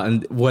is about.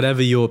 And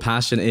whatever your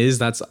passion is,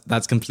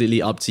 that's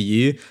completely up to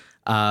you.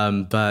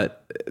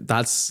 But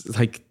that's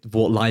like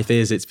what life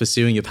is. It's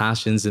pursuing your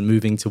passions and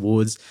moving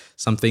towards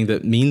something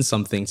that means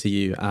something to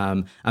you.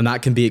 And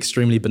that can be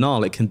extremely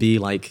banal. It can be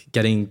like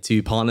getting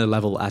to partner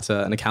level at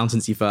an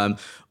accountancy firm,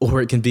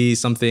 or it can be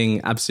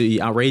something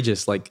absolutely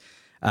outrageous, like,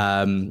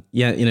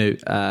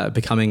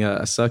 becoming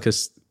a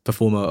circus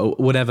performer or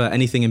whatever,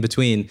 anything in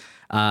between.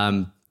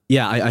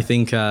 I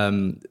think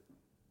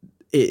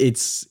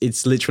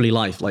it's literally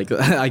life. Like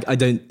I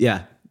don't,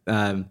 yeah.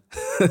 Love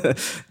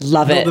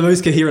it. Not the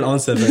most coherent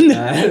answer, but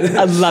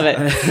I love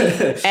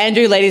it.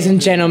 Andrew, ladies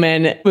and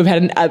gentlemen, we've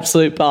had an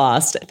absolute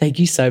blast. Thank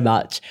you so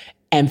much.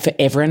 And for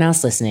everyone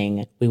else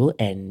listening, we will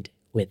end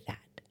with that.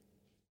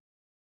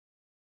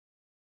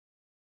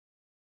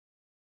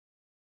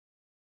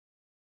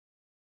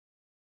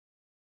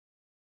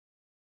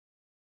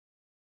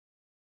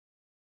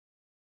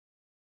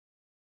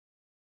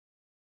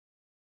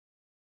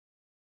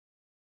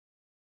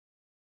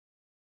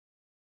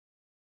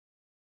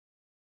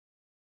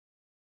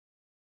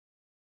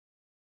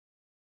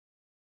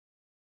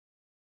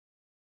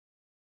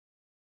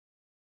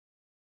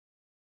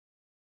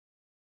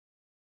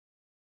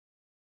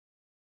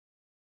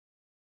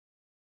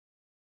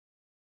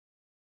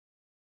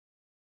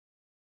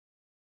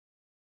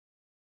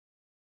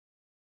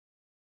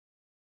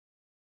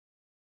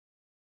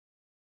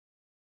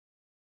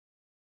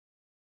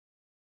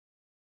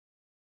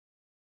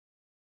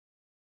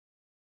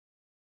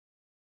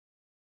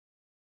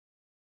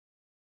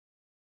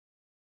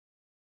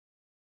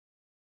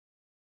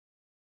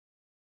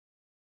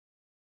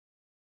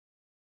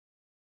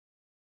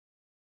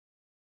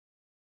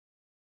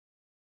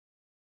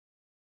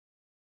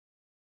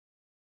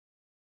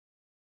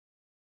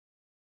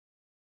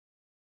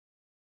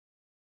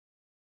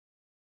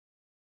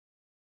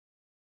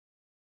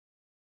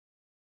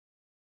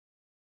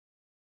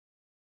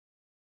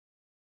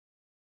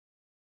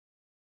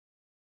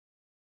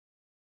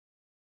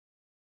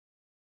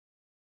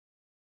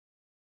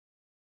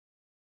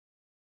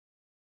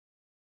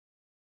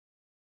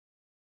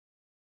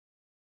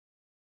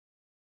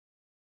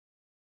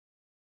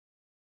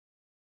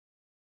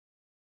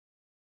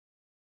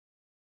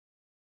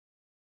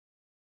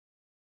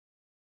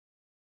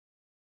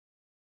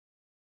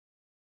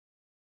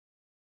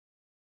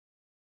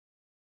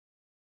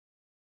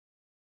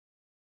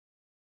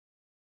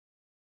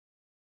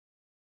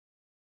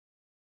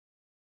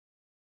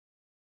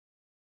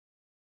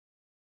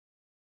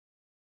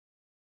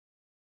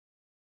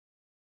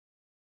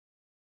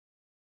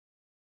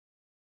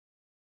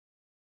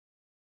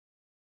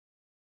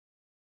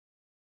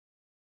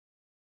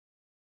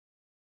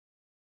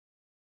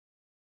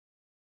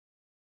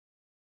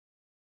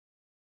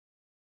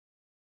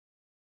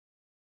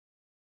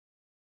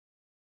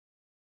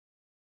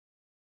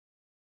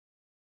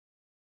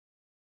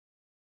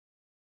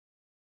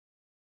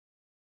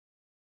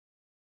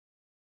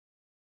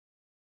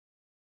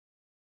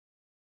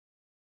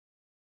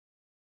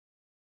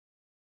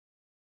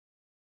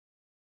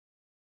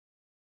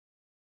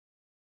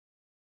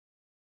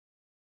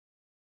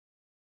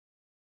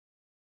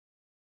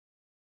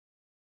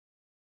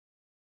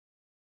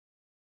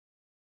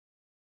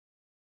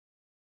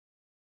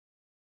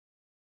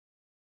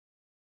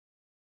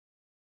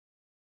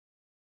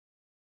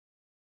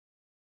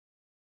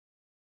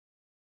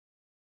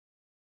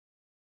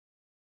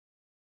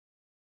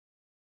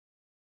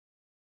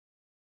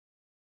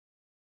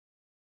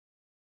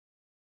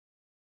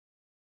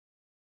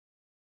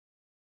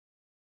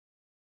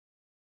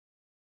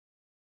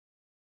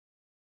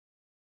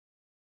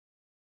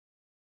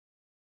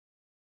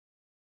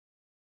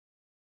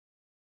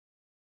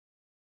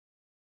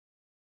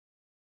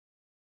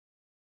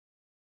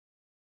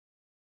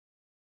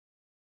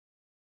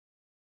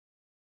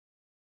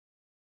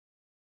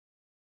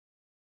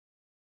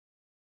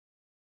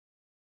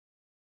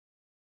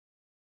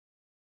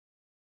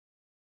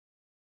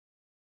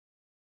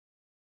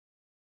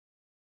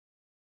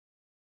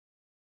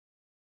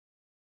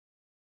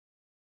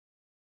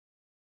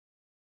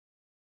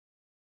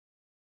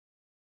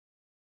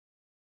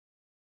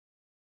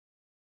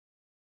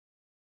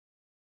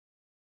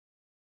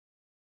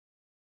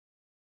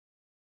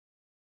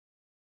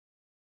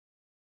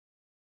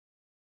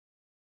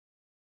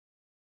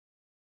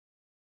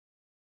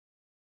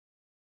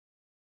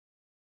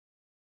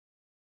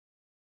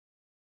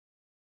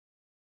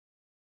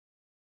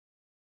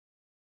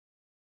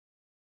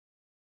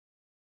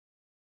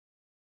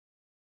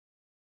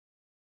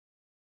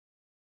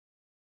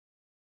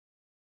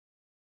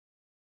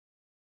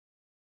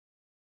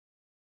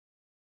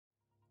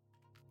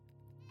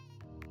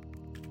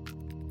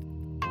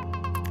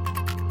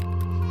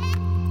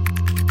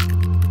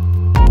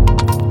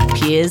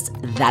 Peers,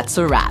 that's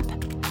a wrap.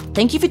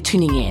 Thank you for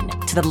tuning in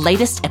to the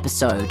latest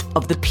episode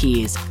of the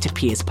Peers to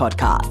Peers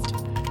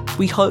podcast.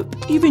 We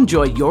hope you've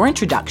enjoyed your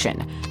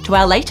introduction to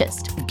our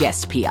latest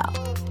guest peer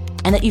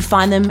and that you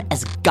find them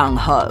as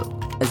gung-ho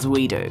as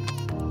we do,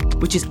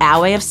 which is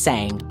our way of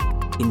saying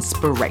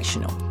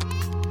inspirational.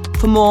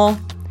 For more,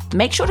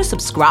 make sure to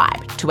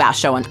subscribe to our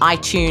show on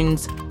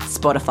iTunes,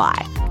 Spotify,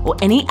 or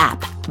any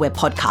app where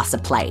podcasts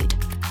are played,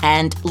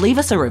 and leave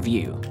us a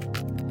review.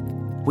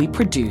 We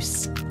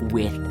produce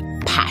with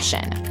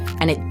passion,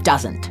 and it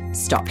doesn't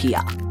stop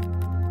here.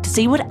 To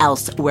see what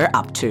else we're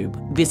up to,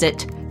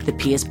 visit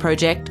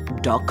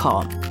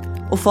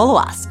thepeersproject.com or follow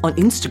us on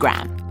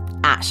Instagram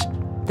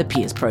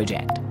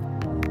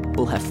 @thepeersproject.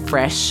 We'll have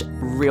fresh,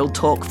 real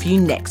talk for you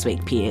next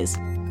week, peers.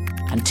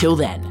 Until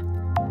then,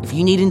 if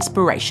you need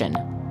inspiration,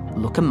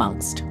 look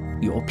amongst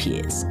your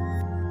peers.